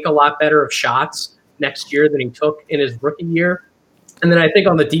he'll take a lot better of shots next year than he took in his rookie year. And then I think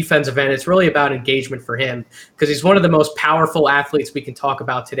on the defensive end, it's really about engagement for him because he's one of the most powerful athletes we can talk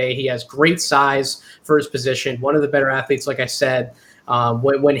about today. He has great size for his position, one of the better athletes, like I said.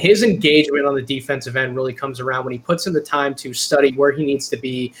 When his engagement on the defensive end really comes around, when he puts in the time to study where he needs to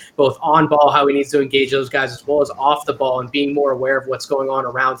be, both on ball, how he needs to engage those guys, as well as off the ball and being more aware of what's going on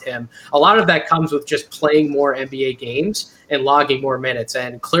around him. A lot of that comes with just playing more NBA games and logging more minutes.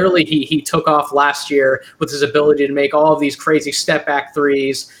 And clearly he took off last year with his ability to make all of these crazy step back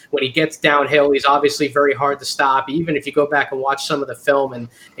threes. When he gets downhill, he's obviously very hard to stop. Even if you go back and watch some of the film and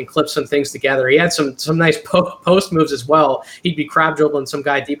clip some things together, he had some nice post moves as well. He'd be crab dribbling some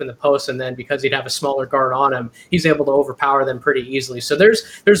guy deep in the post, and then because he'd have a smaller guard on him, he's able to overpower them pretty easily. So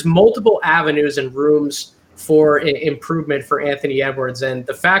there's multiple avenues and rooms for improvement for Anthony Edwards. And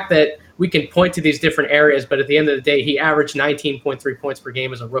the fact that we can point to these different areas, but at the end of the day, he averaged 19.3 points per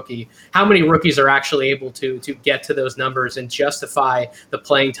game as a rookie. How many rookies are actually able to get to those numbers and justify the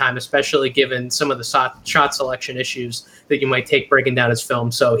playing time, especially given some of the shot selection issues that you might take breaking down his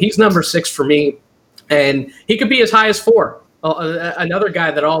film? So he's number 6 for me, and he could be as high as 4. Another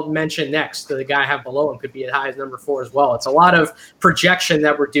guy that I'll mention next, the guy I have below him, could be as high as number 4 as well. It's a lot of projection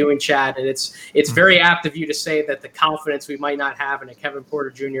that we're doing, Chad, and it's very apt of you to say that the confidence we might not have in a Kevin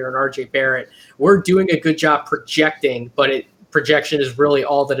Porter Jr. and RJ Barrett, we're doing a good job projecting, but projection is really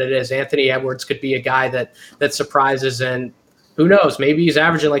all that it is. Anthony Edwards could be a guy that surprises, and who knows, maybe he's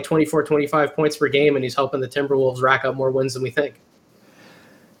averaging like 24, 25 points per game, and he's helping the Timberwolves rack up more wins than we think.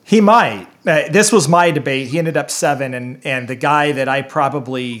 He might. This was my debate. He ended up 7, and the guy that I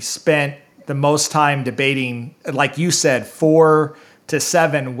probably spent the most time debating, like you said, 4 to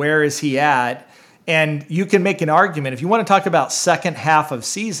 7, where is he at? And you can make an argument. If you want to talk about second half of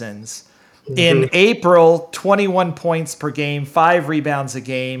seasons, in April, 21 points per game, 5 rebounds a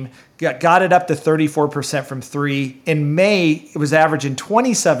game, got it up to 34% from 3. In May, it was averaging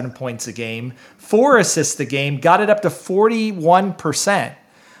 27 points a game, 4 assists a game, got it up to 41%.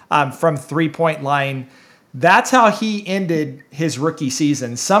 From 3-point line. That's how he ended his rookie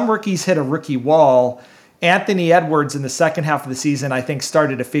season. Some rookies hit a rookie wall. Anthony Edwards in the second half of the season, I think,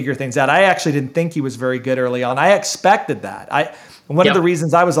 started to figure things out. I actually didn't think he was very good early on. I expected that. One of the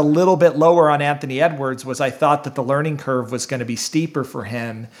reasons I was a little bit lower on Anthony Edwards was I thought that the learning curve was going to be steeper for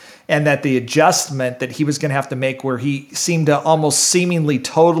him, and that the adjustment that he was going to have to make, where he seemed to almost seemingly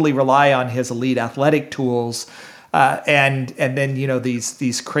totally rely on his elite athletic tools, and then,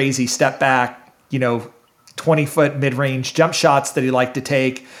 these crazy step back, 20-foot mid-range jump shots that he liked to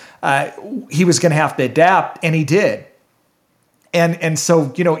take, he was going to have to adapt, and he did. And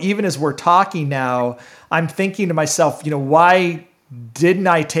so, even as we're talking now, I'm thinking to myself, why didn't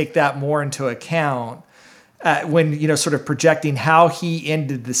I take that more into account when, sort of projecting how he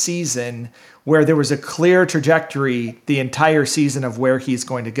ended the season, where there was a clear trajectory the entire season of where he's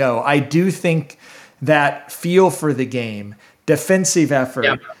going to go. I do think that feel for the game, defensive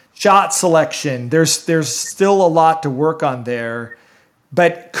effort, shot selection, there's still a lot to work on there.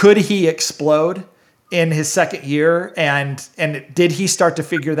 But could he explode in his second year? And did he start to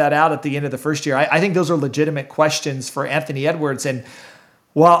figure that out at the end of the first year? I think those are legitimate questions for Anthony Edwards. And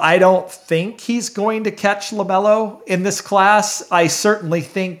while I don't think he's going to catch LaMelo in this class, I certainly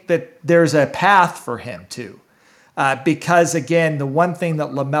think that there's a path for him too. Because again, the one thing that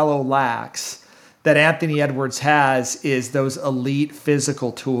LaMelo lacks that Anthony Edwards has is those elite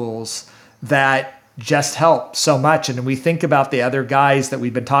physical tools that just help so much. And we think about the other guys that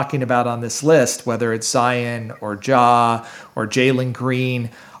we've been talking about on this list, whether it's Zion or Ja or Jalen Green,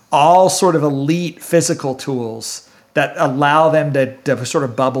 all sort of elite physical tools that allow them to sort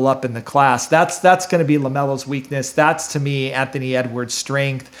of bubble up in the class. That's going to be LaMelo's weakness. That's, to me, Anthony Edwards'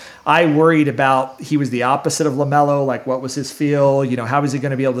 strength. I worried about he was the opposite of LaMelo. Like, what was his feel? How was he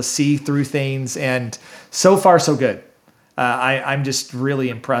going to be able to see through things? And so far, so good. I'm just really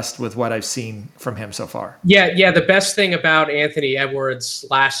impressed with what I've seen from him so far. Yeah. The best thing about Anthony Edwards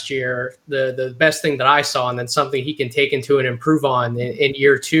last year, the best thing that I saw, and then something he can take into and improve on in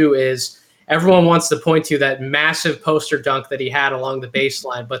year 2 is everyone wants to point to that massive poster dunk that he had along the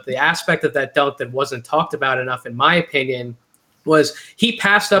baseline. But the aspect of that dunk that wasn't talked about enough, in my opinion, was he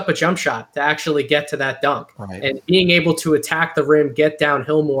passed up a jump shot to actually get to that dunk. Right. And being able to attack the rim, get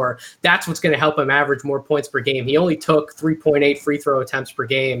downhill more, that's what's going to help him average more points per game. He only took 3.8 free throw attempts per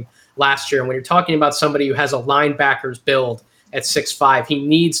game last year. And when you're talking about somebody who has a linebacker's build at 6'5", he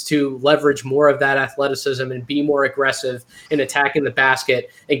needs to leverage more of that athleticism and be more aggressive in attacking the basket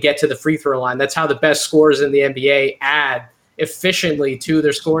and get to the free throw line. That's how the best scorers in the NBA add efficiently to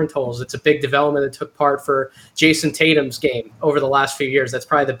their scoring totals. It's a big development that took part for Jason Tatum's game over the last few years. That's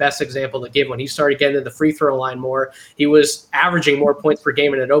probably the best example to give. When he started getting to the free throw line more, he was averaging more points per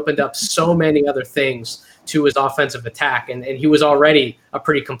game, and it opened up so many other things to his offensive attack. And he was already a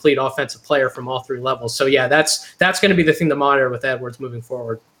pretty complete offensive player from all 3 levels. So yeah, that's going to be the thing to monitor with Edwards moving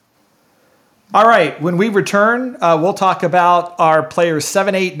forward. All right. When we return, we'll talk about our players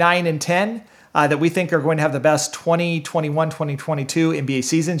 7, 8, 9, and 10 that we think are going to have the best 2021, 2022 NBA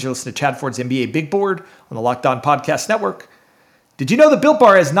seasons. You're listening to Chad Ford's NBA Big Board on the Locked On Podcast Network. Did you know that Built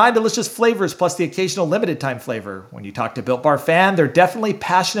Bar has 9 delicious flavors plus the occasional limited time flavor? When you talk to Built Bar fan, they're definitely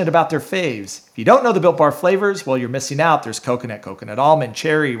passionate about their faves. If you don't know the Built Bar flavors, well, you're missing out. There's coconut, coconut almond,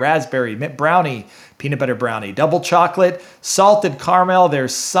 cherry, raspberry, mint brownie, peanut butter brownie, double chocolate, salted caramel.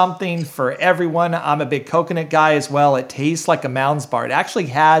 There's something for everyone. I'm a big coconut guy as well. It tastes like a Mounds bar. It actually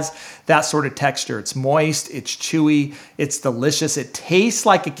has that sort of texture. It's moist, it's chewy, it's delicious. It tastes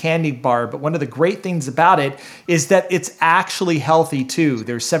like a candy bar, but one of the great things about it is that it's actually healthy too.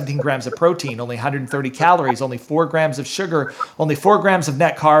 There's 17 grams of protein, only 130 calories, only 4 grams of sugar, only 4 grams of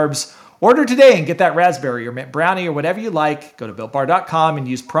net carbs. Order today and get that raspberry or mint brownie or whatever you like. Go to BuiltBar.com and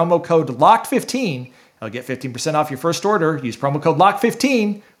use promo code LOCKED15. I'll get 15% off your first order. Use promo code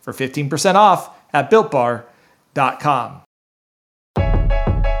LOCKED15 for 15% off at BuiltBar.com.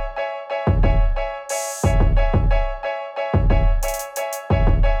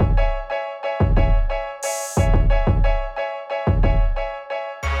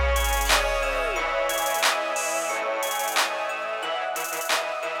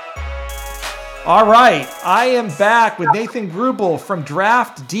 All right, I am back with Nathan Grubel from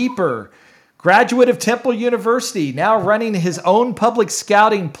Draft Deeper, graduate of Temple University, now running his own public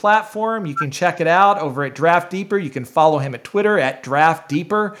scouting platform. You can check it out over at Draft Deeper. You can follow him at Twitter at Draft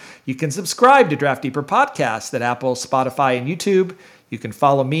Deeper. You can subscribe to Draft Deeper podcast at Apple, Spotify, and YouTube. You can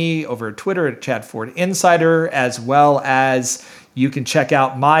follow me over at Twitter at Chad Ford Insider, as well as you can check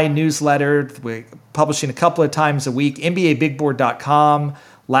out my newsletter. We're publishing a couple of times a week, NBABigBoard.com.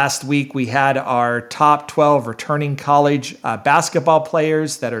 Last week, we had our top 12 returning college basketball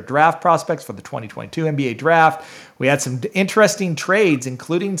players that are draft prospects for the 2022 NBA draft. We had some interesting trades,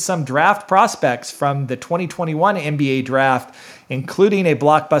 including some draft prospects from the 2021 NBA draft, including a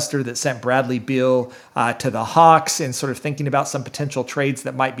blockbuster that sent Bradley Beal to the Hawks, and sort of thinking about some potential trades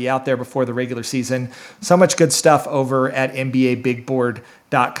that might be out there before the regular season. So much good stuff over at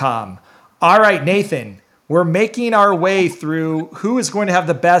NBABigBoard.com. All right, Nathan. We're making our way through who is going to have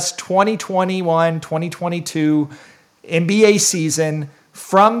the best 2021-2022 NBA season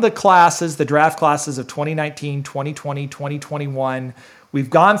from the classes, the draft classes of 2019, 2020, 2021. We've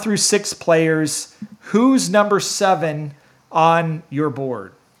gone through 6 players. Who's number 7 on your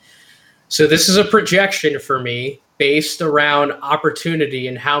board? So this is a projection for me based around opportunity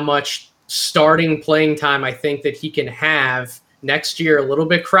and how much starting playing time I think that he can have next year. A little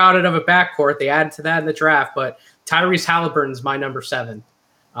bit crowded of a backcourt. They added to that in the draft, but Tyrese Halliburton's my number 7.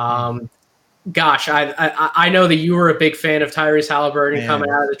 Gosh, I know that you were a big fan of Tyrese Halliburton coming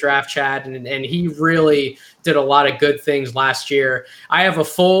out of the draft, Chad, and he really did a lot of good things last year. I have a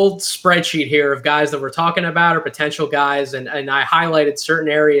full spreadsheet here of guys that we're talking about or potential guys, and I highlighted certain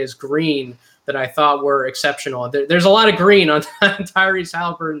areas green that I thought were exceptional. There's a lot of green on Tyrese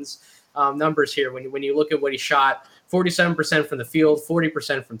Halliburton's numbers here when you look at what he shot. 47% from the field,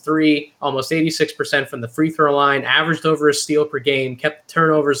 40% from 3, almost 86% from the free throw line, averaged over a steal per game, kept the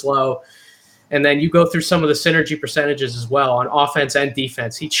turnovers low. And then you go through some of the synergy percentages as well on offense and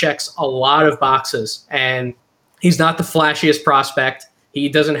defense. He checks a lot of boxes, and he's not the flashiest prospect. He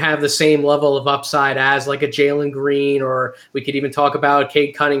doesn't have the same level of upside as like a Jalen Green, or we could even talk about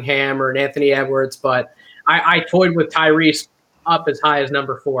Cade Cunningham or an Anthony Edwards. But I toyed with Tyrese up as high as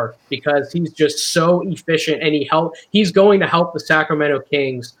number 4 because he's just so efficient, and he's going to help the Sacramento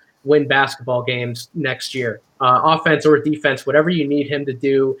Kings win basketball games next year. Offense or defense, whatever you need him to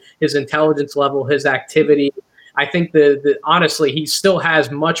do, his intelligence level, his activity. I think honestly, he still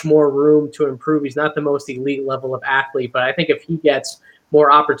has much more room to improve. He's not the most elite level of athlete, but I think if he gets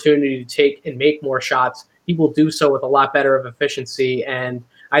more opportunity to take and make more shots, he will do so with a lot better of efficiency. And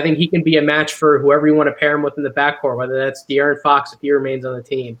I think he can be a match for whoever you want to pair him with in the backcourt, whether that's De'Aaron Fox if he remains on the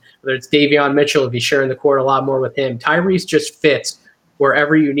team, whether it's Davion Mitchell if he's sharing the court a lot more with him. Tyrese just fits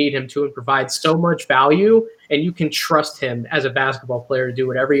wherever you need him to and provides so much value, and you can trust him as a basketball player to do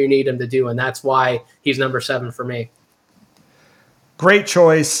whatever you need him to do, and that's why he's number 7 for me. Great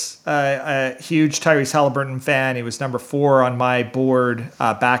choice. A huge Tyrese Halliburton fan. He was number 4 on my board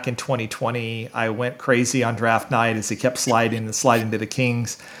back in 2020. I went crazy on draft night as he kept sliding to the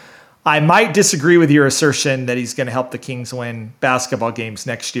Kings. I might disagree with your assertion that he's going to help the Kings win basketball games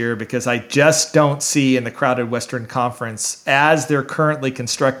next year, because I just don't see in the crowded Western Conference, as they're currently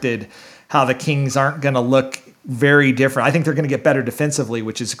constructed, how the Kings aren't going to look very different. I think they're going to get better defensively,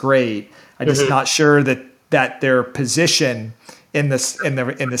 which is great. I'm just not sure that their position in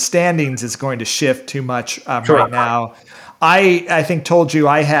the standings is going to shift too much right now. I think told you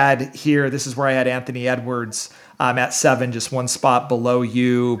I had here, this is where I had Anthony Edwards at 7, just one spot below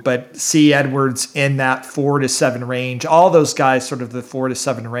you, but see Edwards in that 4 to 7 range. All those guys sort of the 4 to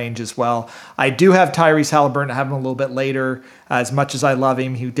 7 range as well. I do have Tyrese Halliburton. I have him a little bit later. As much as I love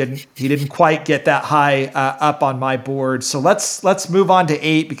him, he didn't quite get that high up on my board. So let's move on to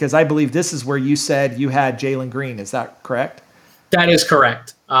 8, because I believe this is where you said you had Jalen Green. Is that correct? That is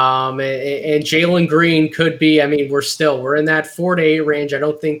correct. And Jalen Green could be, I mean, we're in that 4 to 8 range. I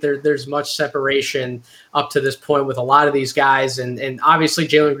don't think there's much separation up to this point with a lot of these guys. And obviously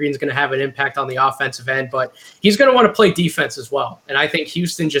Jalen Green's going to have an impact on the offensive end, but he's going to want to play defense as well. And I think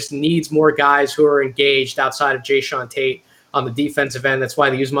Houston just needs more guys who are engaged outside of Jae'Sean Tate on the defensive end. That's why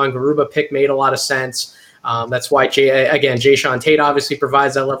the Usman Garuba pick made a lot of sense. That's why, Jae'Sean Tate obviously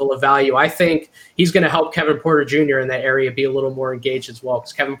provides that level of value. I think he's going to help Kevin Porter Jr. in that area be a little more engaged as well,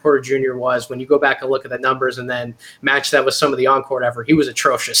 because Kevin Porter Jr. was, when you go back and look at the numbers and then match that with some of the on-court effort, he was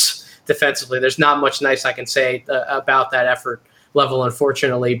atrocious defensively. There's not much nice I can say about that effort level,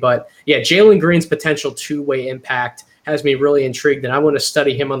 unfortunately. But, yeah, Jalen Green's potential two-way impact has me really intrigued, and I want to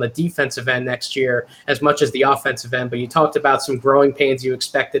study him on the defensive end next year as much as the offensive end. But you talked about some growing pains you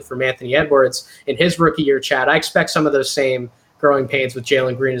expected from Anthony Edwards in his rookie year, Chad. I expect some of those same growing pains with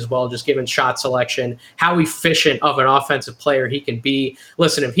Jalen Green as well, just given shot selection, how efficient of an offensive player he can be.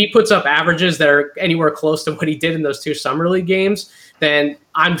 Listen, if he puts up averages that are anywhere close to what he did in those 2 Summer League games, then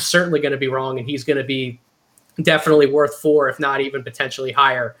I'm certainly going to be wrong, and he's going to be definitely worth 4, if not even potentially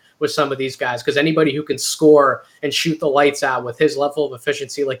higher, with some of these guys, because anybody who can score and shoot the lights out with his level of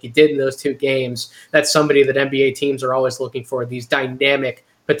efficiency like he did in those 2 games, that's somebody that NBA teams are always looking for, these dynamic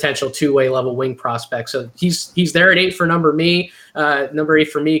potential two-way level wing prospects. So he's there at 8 for number 8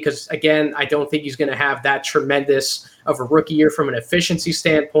 for me, because, again, I don't think he's going to have that tremendous of a rookie year from an efficiency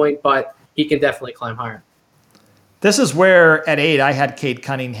standpoint, but he can definitely climb higher. This is where at 8 I had Cade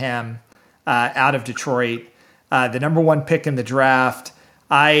Cunningham out of Detroit, the number 1 pick in the draft.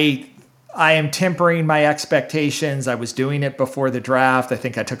 I am tempering my expectations. I was doing it before the draft. I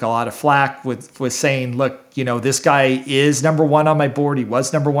think I took a lot of flack with saying, look, this guy is number 1 on my board. He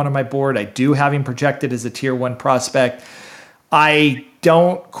was number 1 on my board. I do have him projected as a tier 1 prospect. I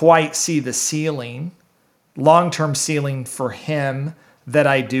don't quite see the ceiling, long-term ceiling for him that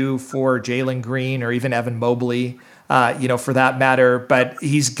I do for Jalen Green or even Evan Mobley, for that matter. But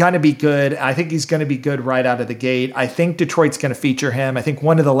he's going to be good. I think he's going to be good right out of the gate. I think Detroit's going to feature him. I think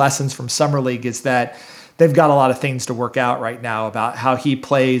one of the lessons from Summer League is that they've got a lot of things to work out right now about how he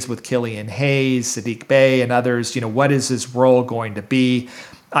plays with Killian Hayes, Saddiq Bey, and others. What is his role going to be?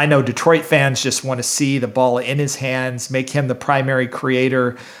 I know Detroit fans just want to see the ball in his hands, make him the primary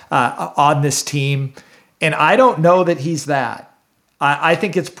creator on this team. And I don't know that he's that. I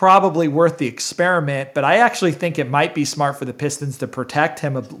think it's probably worth the experiment, but I actually think it might be smart for the Pistons to protect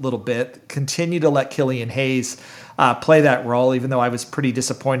him a little bit, continue to let Killian Hayes play that role, even though I was pretty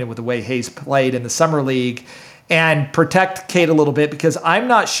disappointed with the way Hayes played in the Summer League, and protect Cade a little bit, because I'm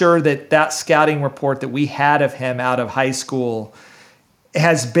not sure that scouting report that we had of him out of high school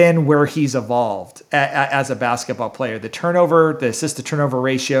has been where he's evolved as a basketball player. The assist-to-turnover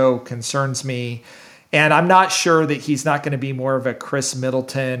ratio concerns me. And I'm not sure that he's not going to be more of a Chris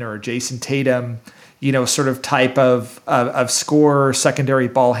Middleton or Jason Tatum, sort of type of scorer, secondary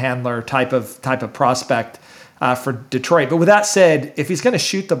ball handler type of prospect for Detroit. But with that said, if he's going to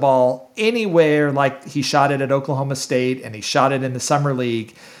shoot the ball anywhere like he shot it at Oklahoma State and he shot it in the Summer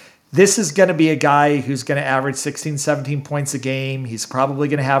League, this is going to be a guy who's going to average 16, 17 points a game. He's probably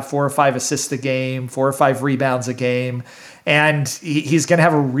going to have 4 or 5 assists a game, 4 or 5 rebounds a game. And he's going to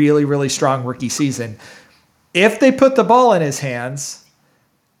have a really, really strong rookie season. If they put the ball in his hands,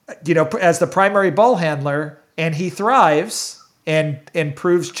 as the primary ball handler, and he thrives and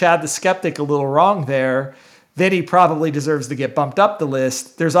proves Chad the Skeptic a little wrong there, then he probably deserves to get bumped up the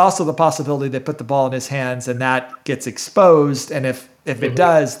list. There's also the possibility they put the ball in his hands and that gets exposed. And if it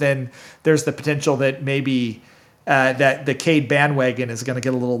does, then there's the potential that maybe that the Cade bandwagon is going to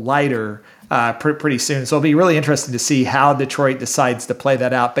get a little lighter pretty soon. So it'll be really interesting to see how Detroit decides to play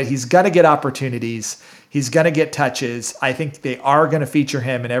that out. But he's going to get opportunities. He's going to get touches. I think they are going to feature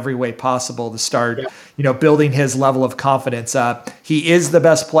him in every way possible to start, building his level of confidence up. He is the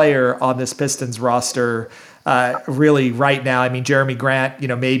best player on this Pistons roster, really right now. I mean, Jeremy Grant,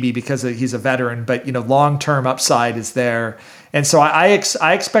 maybe because he's a veteran, but long-term upside is there. And so I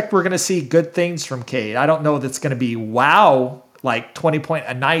expect we're going to see good things from Cade. I don't know that's going to be wow, like 20 point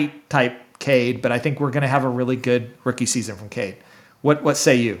a night type Cade, but I think we're going to have a really good rookie season from Cade. What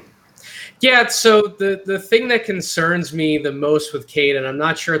say you? Yeah, so the thing that concerns me the most with Cade, and I'm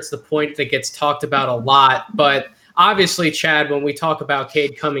not sure it's the point that gets talked about a lot, but obviously, Chad, when we talk about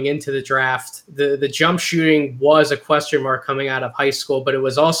Cade coming into the draft, the jump shooting was a question mark coming out of high school, but it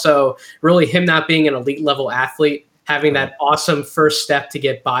was also really him not being an elite level athlete, having that awesome first step to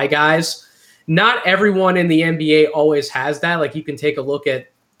get by guys. Not everyone in the NBA always has that. Like, you can take a look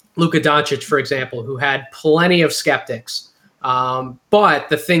at Luka Doncic, for example, who had plenty of skeptics But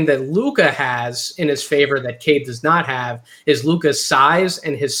the thing that Luka has in his favor that Cade does not have is Luka's size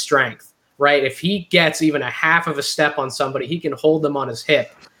and his strength, right? If he gets even a half of a step on somebody, he can hold them on his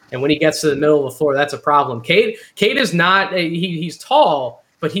hip. And when he gets to the middle of the floor, that's a problem. Cade is not, he's tall,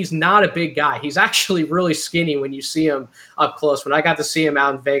 but he's not a big guy. He's actually really skinny when you see him up close. When I got to see him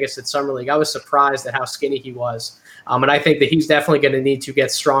out in Vegas at Summer League, I was surprised at how skinny he was. And I think that he's definitely going to need to get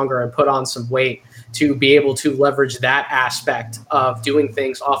stronger and put on some weight to be able to leverage that aspect of doing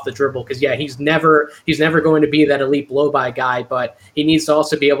things off the dribble. Because, yeah, he's never going to be that elite blow-by guy, but he needs to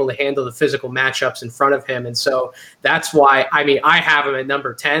also be able to handle the physical matchups in front of him. And so that's why, I have him at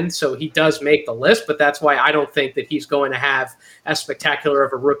number 10, so he does make the list, but that's why I don't think that he's going to have as spectacular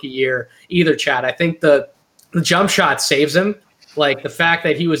of a rookie year either, Chad. I think the jump shot saves him. Like the fact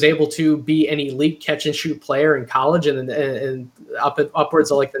that he was able to be an elite catch and shoot player in college and upwards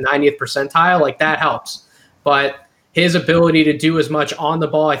of like the 90th percentile, like that helps. But his ability to do as much on the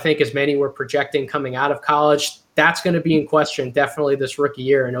ball, I think, as many were projecting coming out of college, that's going to be in question definitely this rookie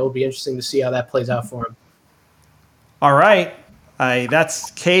year, and it will be interesting to see how that plays out for him. All right.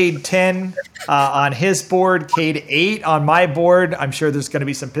 That's Cade 10 on his board, Cade 8 on my board. I'm sure there's going to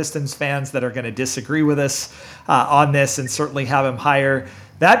be some Pistons fans that are going to disagree with us on this and certainly have him higher.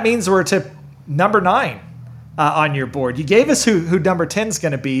 That means we're to number 9 on your board. You gave us who number 10 is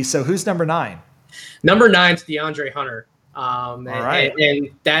going to be, so who's number 9? Number 9 is DeAndre Hunter. All right.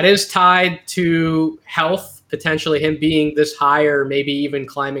 And that is tied to health. Potentially him being this higher, maybe even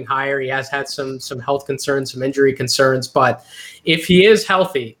climbing higher. He has had some health concerns, some injury concerns. But if he is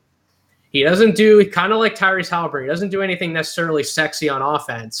healthy, he doesn't do, kind of like Tyrese Haliburton, he doesn't do anything necessarily sexy on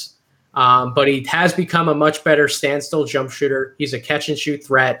offense. But he has become a much better standstill jump shooter. He's a catch and shoot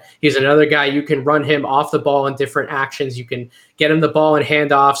threat. He's another guy you can run him off the ball in different actions. You can get him the ball in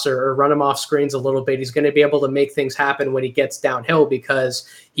handoffs or run him off screens a little bit. He's going to be able to make things happen when he gets downhill because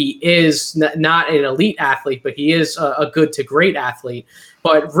he is not an elite athlete, but he is a good to great athlete.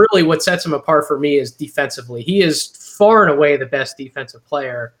 But really what sets him apart for me is defensively. He is far and away the best defensive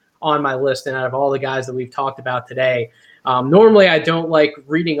player on my list and out of all the guys that we've talked about today. Normally, I don't like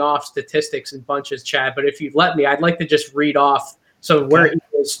reading off statistics in bunches, Chad, but if you'd let me, I'd like to just read off where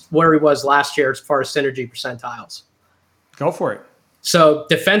he was last year as far as synergy percentiles. Go for it. So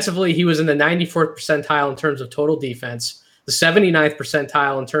defensively, he was in the 94th percentile in terms of total defense, the 79th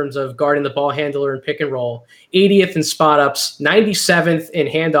percentile in terms of guarding the ball handler and pick and roll, 80th in spot ups, 97th in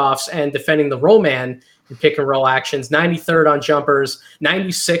handoffs and defending the roll man in pick and roll actions, 93rd on jumpers,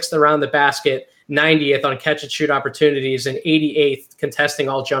 96th around the basket, 90th on catch and shoot opportunities, and 88th contesting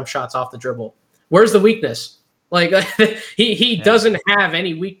all jump shots off the dribble. Where's the weakness? Like he doesn't have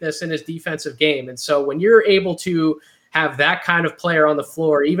any weakness in his defensive game. And so when you're able to have that kind of player on the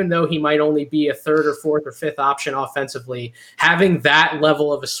floor, even though he might only be a third or fourth or fifth option offensively, having that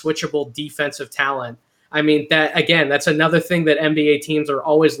level of a switchable defensive talent, I mean, that's another thing that NBA teams are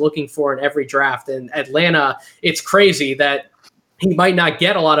always looking for in every draft. And Atlanta, it's crazy that he might not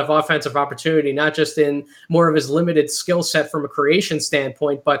get a lot of offensive opportunity, not just in more of his limited skill set from a creation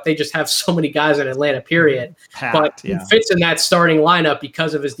standpoint, but they just have so many guys in Atlanta, period. But he fits in that starting lineup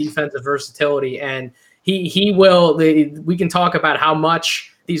because of his defensive versatility. And he will, we can talk about how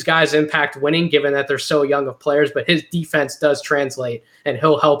much these guys impact winning, given that they're so young of players, but his defense does translate, and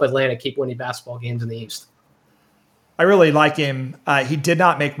he'll help Atlanta keep winning basketball games in the East. I really like him. He did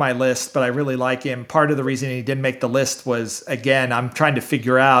not make my list, but I really like him. Part of the reason he didn't make the list was, again, I'm trying to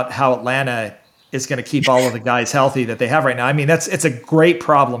figure out how Atlanta is going to keep all of the guys healthy that they have right now. I mean, it's a great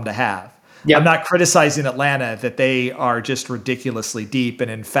problem to have. Yep. I'm not criticizing Atlanta that they are just ridiculously deep.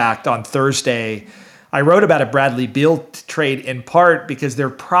 And in fact, on Thursday, I wrote about a Bradley Beal trade in part because they're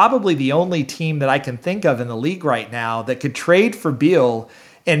probably the only team that I can think of in the league right now that could trade for Beal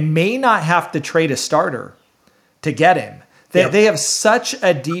and may not have to trade a starter to get him. They have such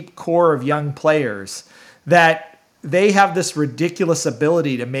a deep core of young players that they have this ridiculous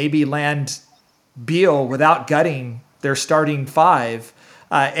ability to maybe land Beal without gutting their starting five.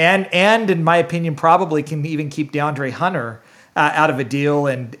 And in my opinion, probably can even keep DeAndre Hunter out of a deal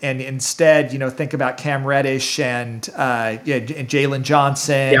and instead, think about Cam Reddish and Jalen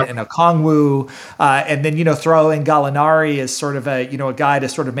Johnson and Okongwu, and then, throw in Gallinari as sort of a guy to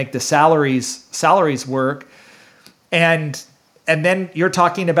sort of make the salaries work. And then you're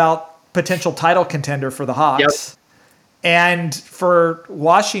talking about potential title contender for the Hawks. Yep. And for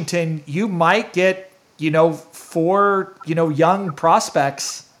Washington, you might get, 4, young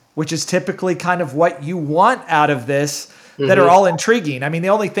prospects, which is typically kind of what you want out of this. that are all intriguing. I mean, the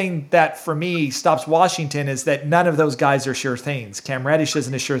only thing that for me stops Washington is that none of those guys are sure things. Cam Reddish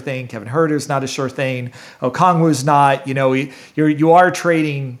isn't a sure thing. Kevin Huerter's not a sure thing. Okongwu's not. You are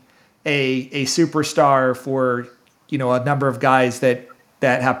trading a superstar for a number of guys that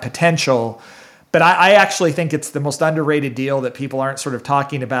have potential. But I actually think it's the most underrated deal that people aren't sort of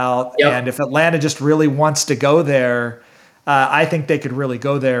talking about. Yep. And if Atlanta just really wants to go there, I think they could really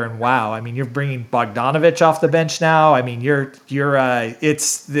go there. And wow, I mean, you're bringing Bogdanovich off the bench now. I mean, there's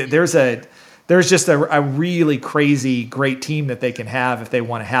just a really crazy great team that they can have if they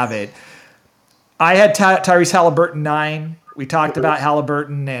want to have it. I had Tyrese Halliburton 9. We talked about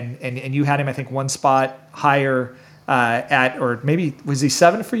Halliburton, and you had him, I think, one spot higher or maybe was he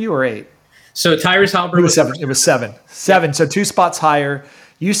 7 for you or 8? So Tyrese Halliburton was 7. It was 7. 7. So 2 spots higher.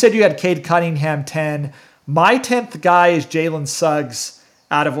 You said you had Cade Cunningham 10. My 10th guy is Jalen Suggs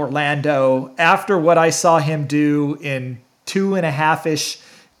out of Orlando. After what I saw him do in 2.5-ish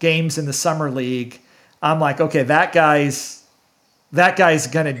games in the summer league, I'm like, okay, that guy's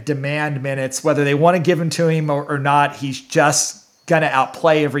going to demand minutes, whether they want to give him to him or not. He's just going to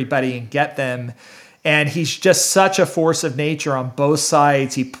outplay everybody and get them. And he's just such a force of nature on both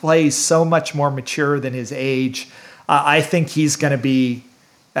sides. He plays so much more mature than his age. I think he's going to be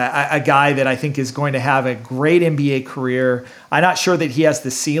a guy that I think is going to have a great NBA career. I'm not sure that he has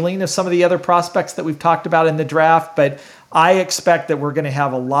the ceiling of some of the other prospects that we've talked about in the draft, but I expect that we're going to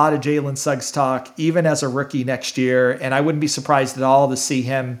have a lot of Jalen Suggs talk, even as a rookie next year. And I wouldn't be surprised at all to see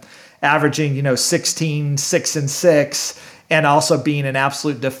him averaging, 16, 6 and 6, and also being an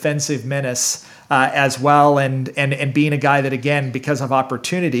absolute defensive menace as well, and being a guy that, again, because of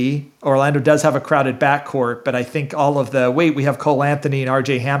opportunity, Orlando does have a crowded backcourt, but I think all of the we have Cole Anthony and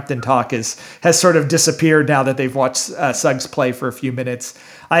RJ Hampton talk has sort of disappeared now that they've watched Suggs play for a few minutes.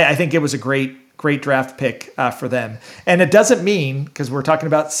 I think it was a great draft pick for them. And it doesn't mean, because we're talking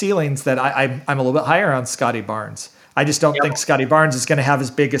about ceilings, that I'm a little bit higher on Scotty Barnes. I just don't think Scotty Barnes is going to have as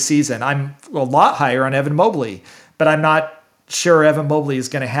big a season. I'm a lot higher on Evan Mobley, but I'm not sure Evan Mobley is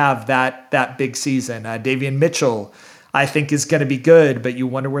going to have that big season. Davion Mitchell, I think, is going to be good, but you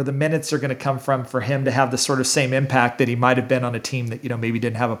wonder where the minutes are going to come from for him to have the sort of same impact that he might have been on a team that maybe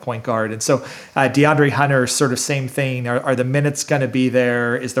didn't have a point guard. And so DeAndre Hunter, sort of same thing. Are the minutes going to be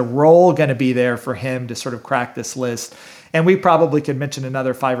there? Is the role going to be there for him to sort of crack this list? And we probably could mention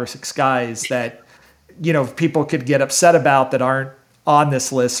another 5 or 6 guys that people could get upset about that aren't on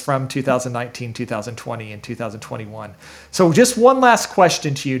this list from 2019, 2020, and 2021. So just one last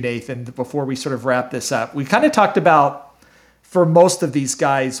question to you, Nathan, before we sort of wrap this up. We kind of talked about, for most of these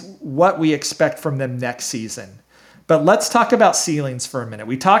guys, what we expect from them next season. But let's talk about ceilings for a minute.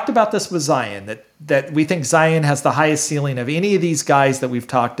 We talked about this with Zion, that we think Zion has the highest ceiling of any of these guys that we've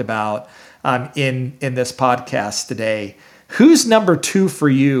talked about in this podcast today. Who's number 2 for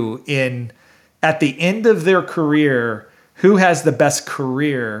you at the end of their career? Who has the best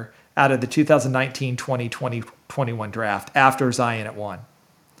career out of the 2019, 20, 2021 draft after Zion at 1?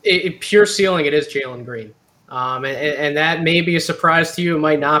 Pure ceiling, it is Jalen Green. And that may be a surprise to you. It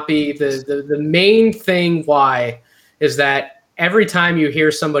might not be. The main thing why is that every time you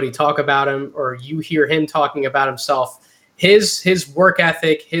hear somebody talk about him or you hear him talking about himself, his work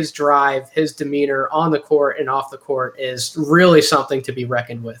ethic, his drive, his demeanor on the court and off the court is really something to be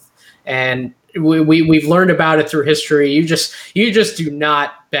reckoned with. And we've learned about it through history. You just do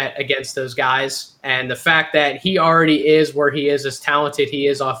not bet against those guys. And the fact that he already is where he is, as talented he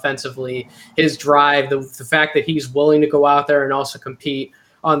is offensively, his drive, the fact that he's willing to go out there and also compete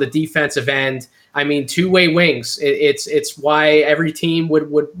on the defensive end. I mean, 2-way wings. It's why every team would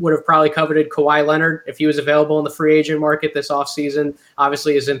have probably coveted Kawhi Leonard if he was available in the free agent market this offseason.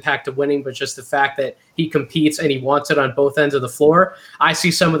 Obviously, his impact to winning, but just the fact that he competes and he wants it on both ends of the floor. I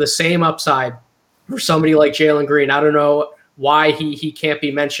see some of the same upside for somebody like Jalen Green. I don't know why he can't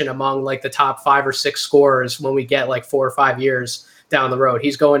be mentioned among like the top 5 or 6 scorers when we get like 4 or 5 years down the road.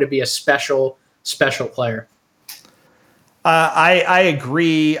 He's going to be a special player. I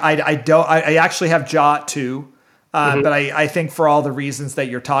agree. I actually have Ja too, but I think for all the reasons that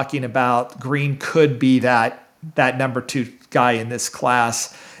you're talking about, Green could be that number 2 guy in this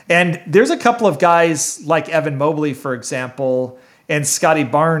class. And there's a couple of guys like Evan Mobley, for example, and Scotty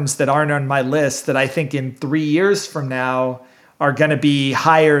Barnes that aren't on my list that I think in 3 years from now are going to be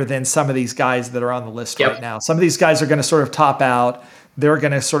higher than some of these guys that are on the list right now. Some of these guys are going to sort of top out. They're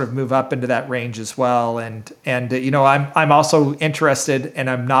going to sort of move up into that range as well. And I'm also interested, and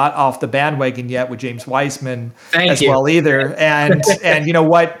I'm not off the bandwagon yet with James Wiseman well either. And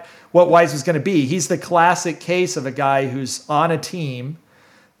what Wiseman's going to be. He's the classic case of a guy who's on a team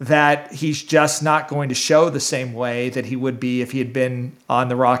that he's just not going to show the same way that he would be if he had been on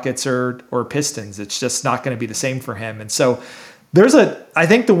the Rockets or Pistons. It's just not going to be the same for him. And so I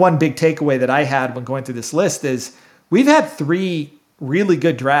think the one big takeaway that I had when going through this list is we've had 3 really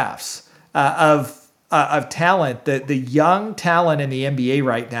good drafts of talent. The young talent in the NBA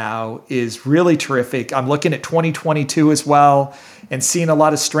right now is really terrific. I'm looking at 2022 as well and seeing a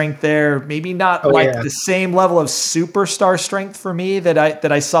lot of strength there. Maybe not the same level of superstar strength for me that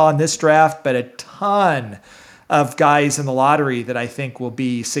I saw in this draft, but a ton of guys in the lottery that I think will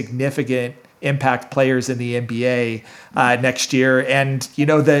be significant impact players in the NBA next year. And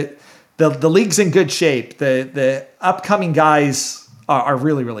the league's in good shape. The upcoming guys are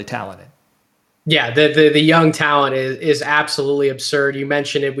really, really talented. Yeah, the young talent is absolutely absurd. You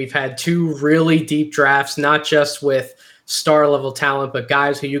mentioned it. We've had 2 really deep drafts, not just with star level talent, but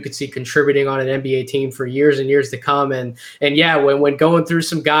guys who you could see contributing on an NBA team for years and years to come. And yeah, when going through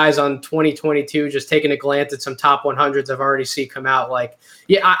some guys on 2022, just taking a glance at some top 100s I've already seen come out,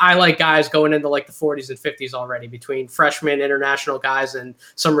 I like guys going into the 40s and 50s already, between freshmen, international guys, and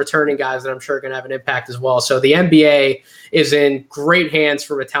some returning guys that I'm sure are going to have an impact as well. So the NBA is in great hands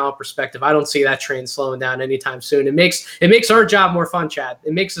from a talent perspective. I don't see that train slowing down anytime soon. It makes our job more fun, Chad.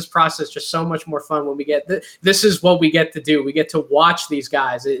 It makes this process just so much more fun when we get this is what we get to do. We get to watch these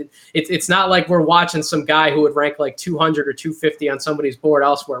guys. It's not like we're watching some guy who would rank 200 or 250 on somebody's board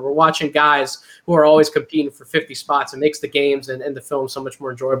elsewhere. We're watching guys who are always competing for 50 spots. It makes the games and the film so much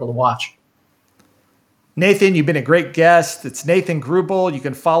more enjoyable to watch. Nathan, you've been a great guest. It's Nathan Grubel. You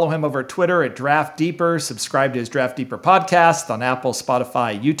can follow him over at Twitter at Draft Deeper. Subscribe to his Draft Deeper podcast on Apple,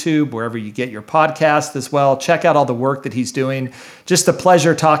 Spotify, YouTube, wherever you get your podcast as well. Check out all the work that he's doing. Just a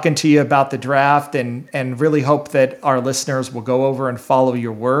pleasure talking to you about the draft, and really hope that our listeners will go over and follow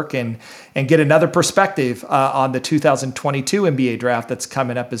your work and get another perspective on the 2022 NBA draft that's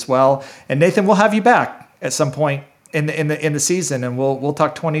coming up as well. And Nathan, we'll have you back at some point in the season, and we'll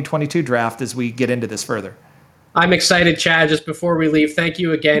talk 2022 draft as we get into this further. I'm excited, Chad. Just before we leave, thank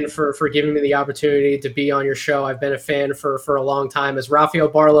you again for giving me the opportunity to be on your show. I've been a fan for a long time. As Rafael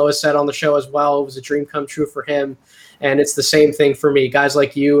Barlow has said on the show as well, it was a dream come true for him, and it's the same thing for me. Guys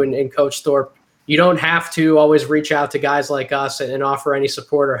like you and Coach Thorpe, you don't have to always reach out to guys like us and offer any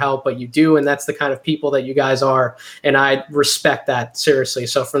support or help, but you do, and that's the kind of people that you guys are, and I respect that, seriously.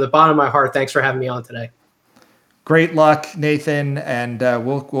 So from the bottom of my heart, thanks for having me on today. Great luck, Nathan, and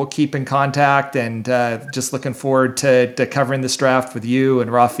we'll keep in contact, and just looking forward to covering this draft with you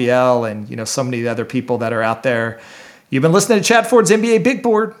and Rafael and so many other people that are out there. You've been listening to Chad Ford's NBA Big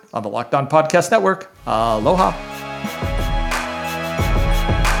Board on the Locked On Podcast Network. Aloha.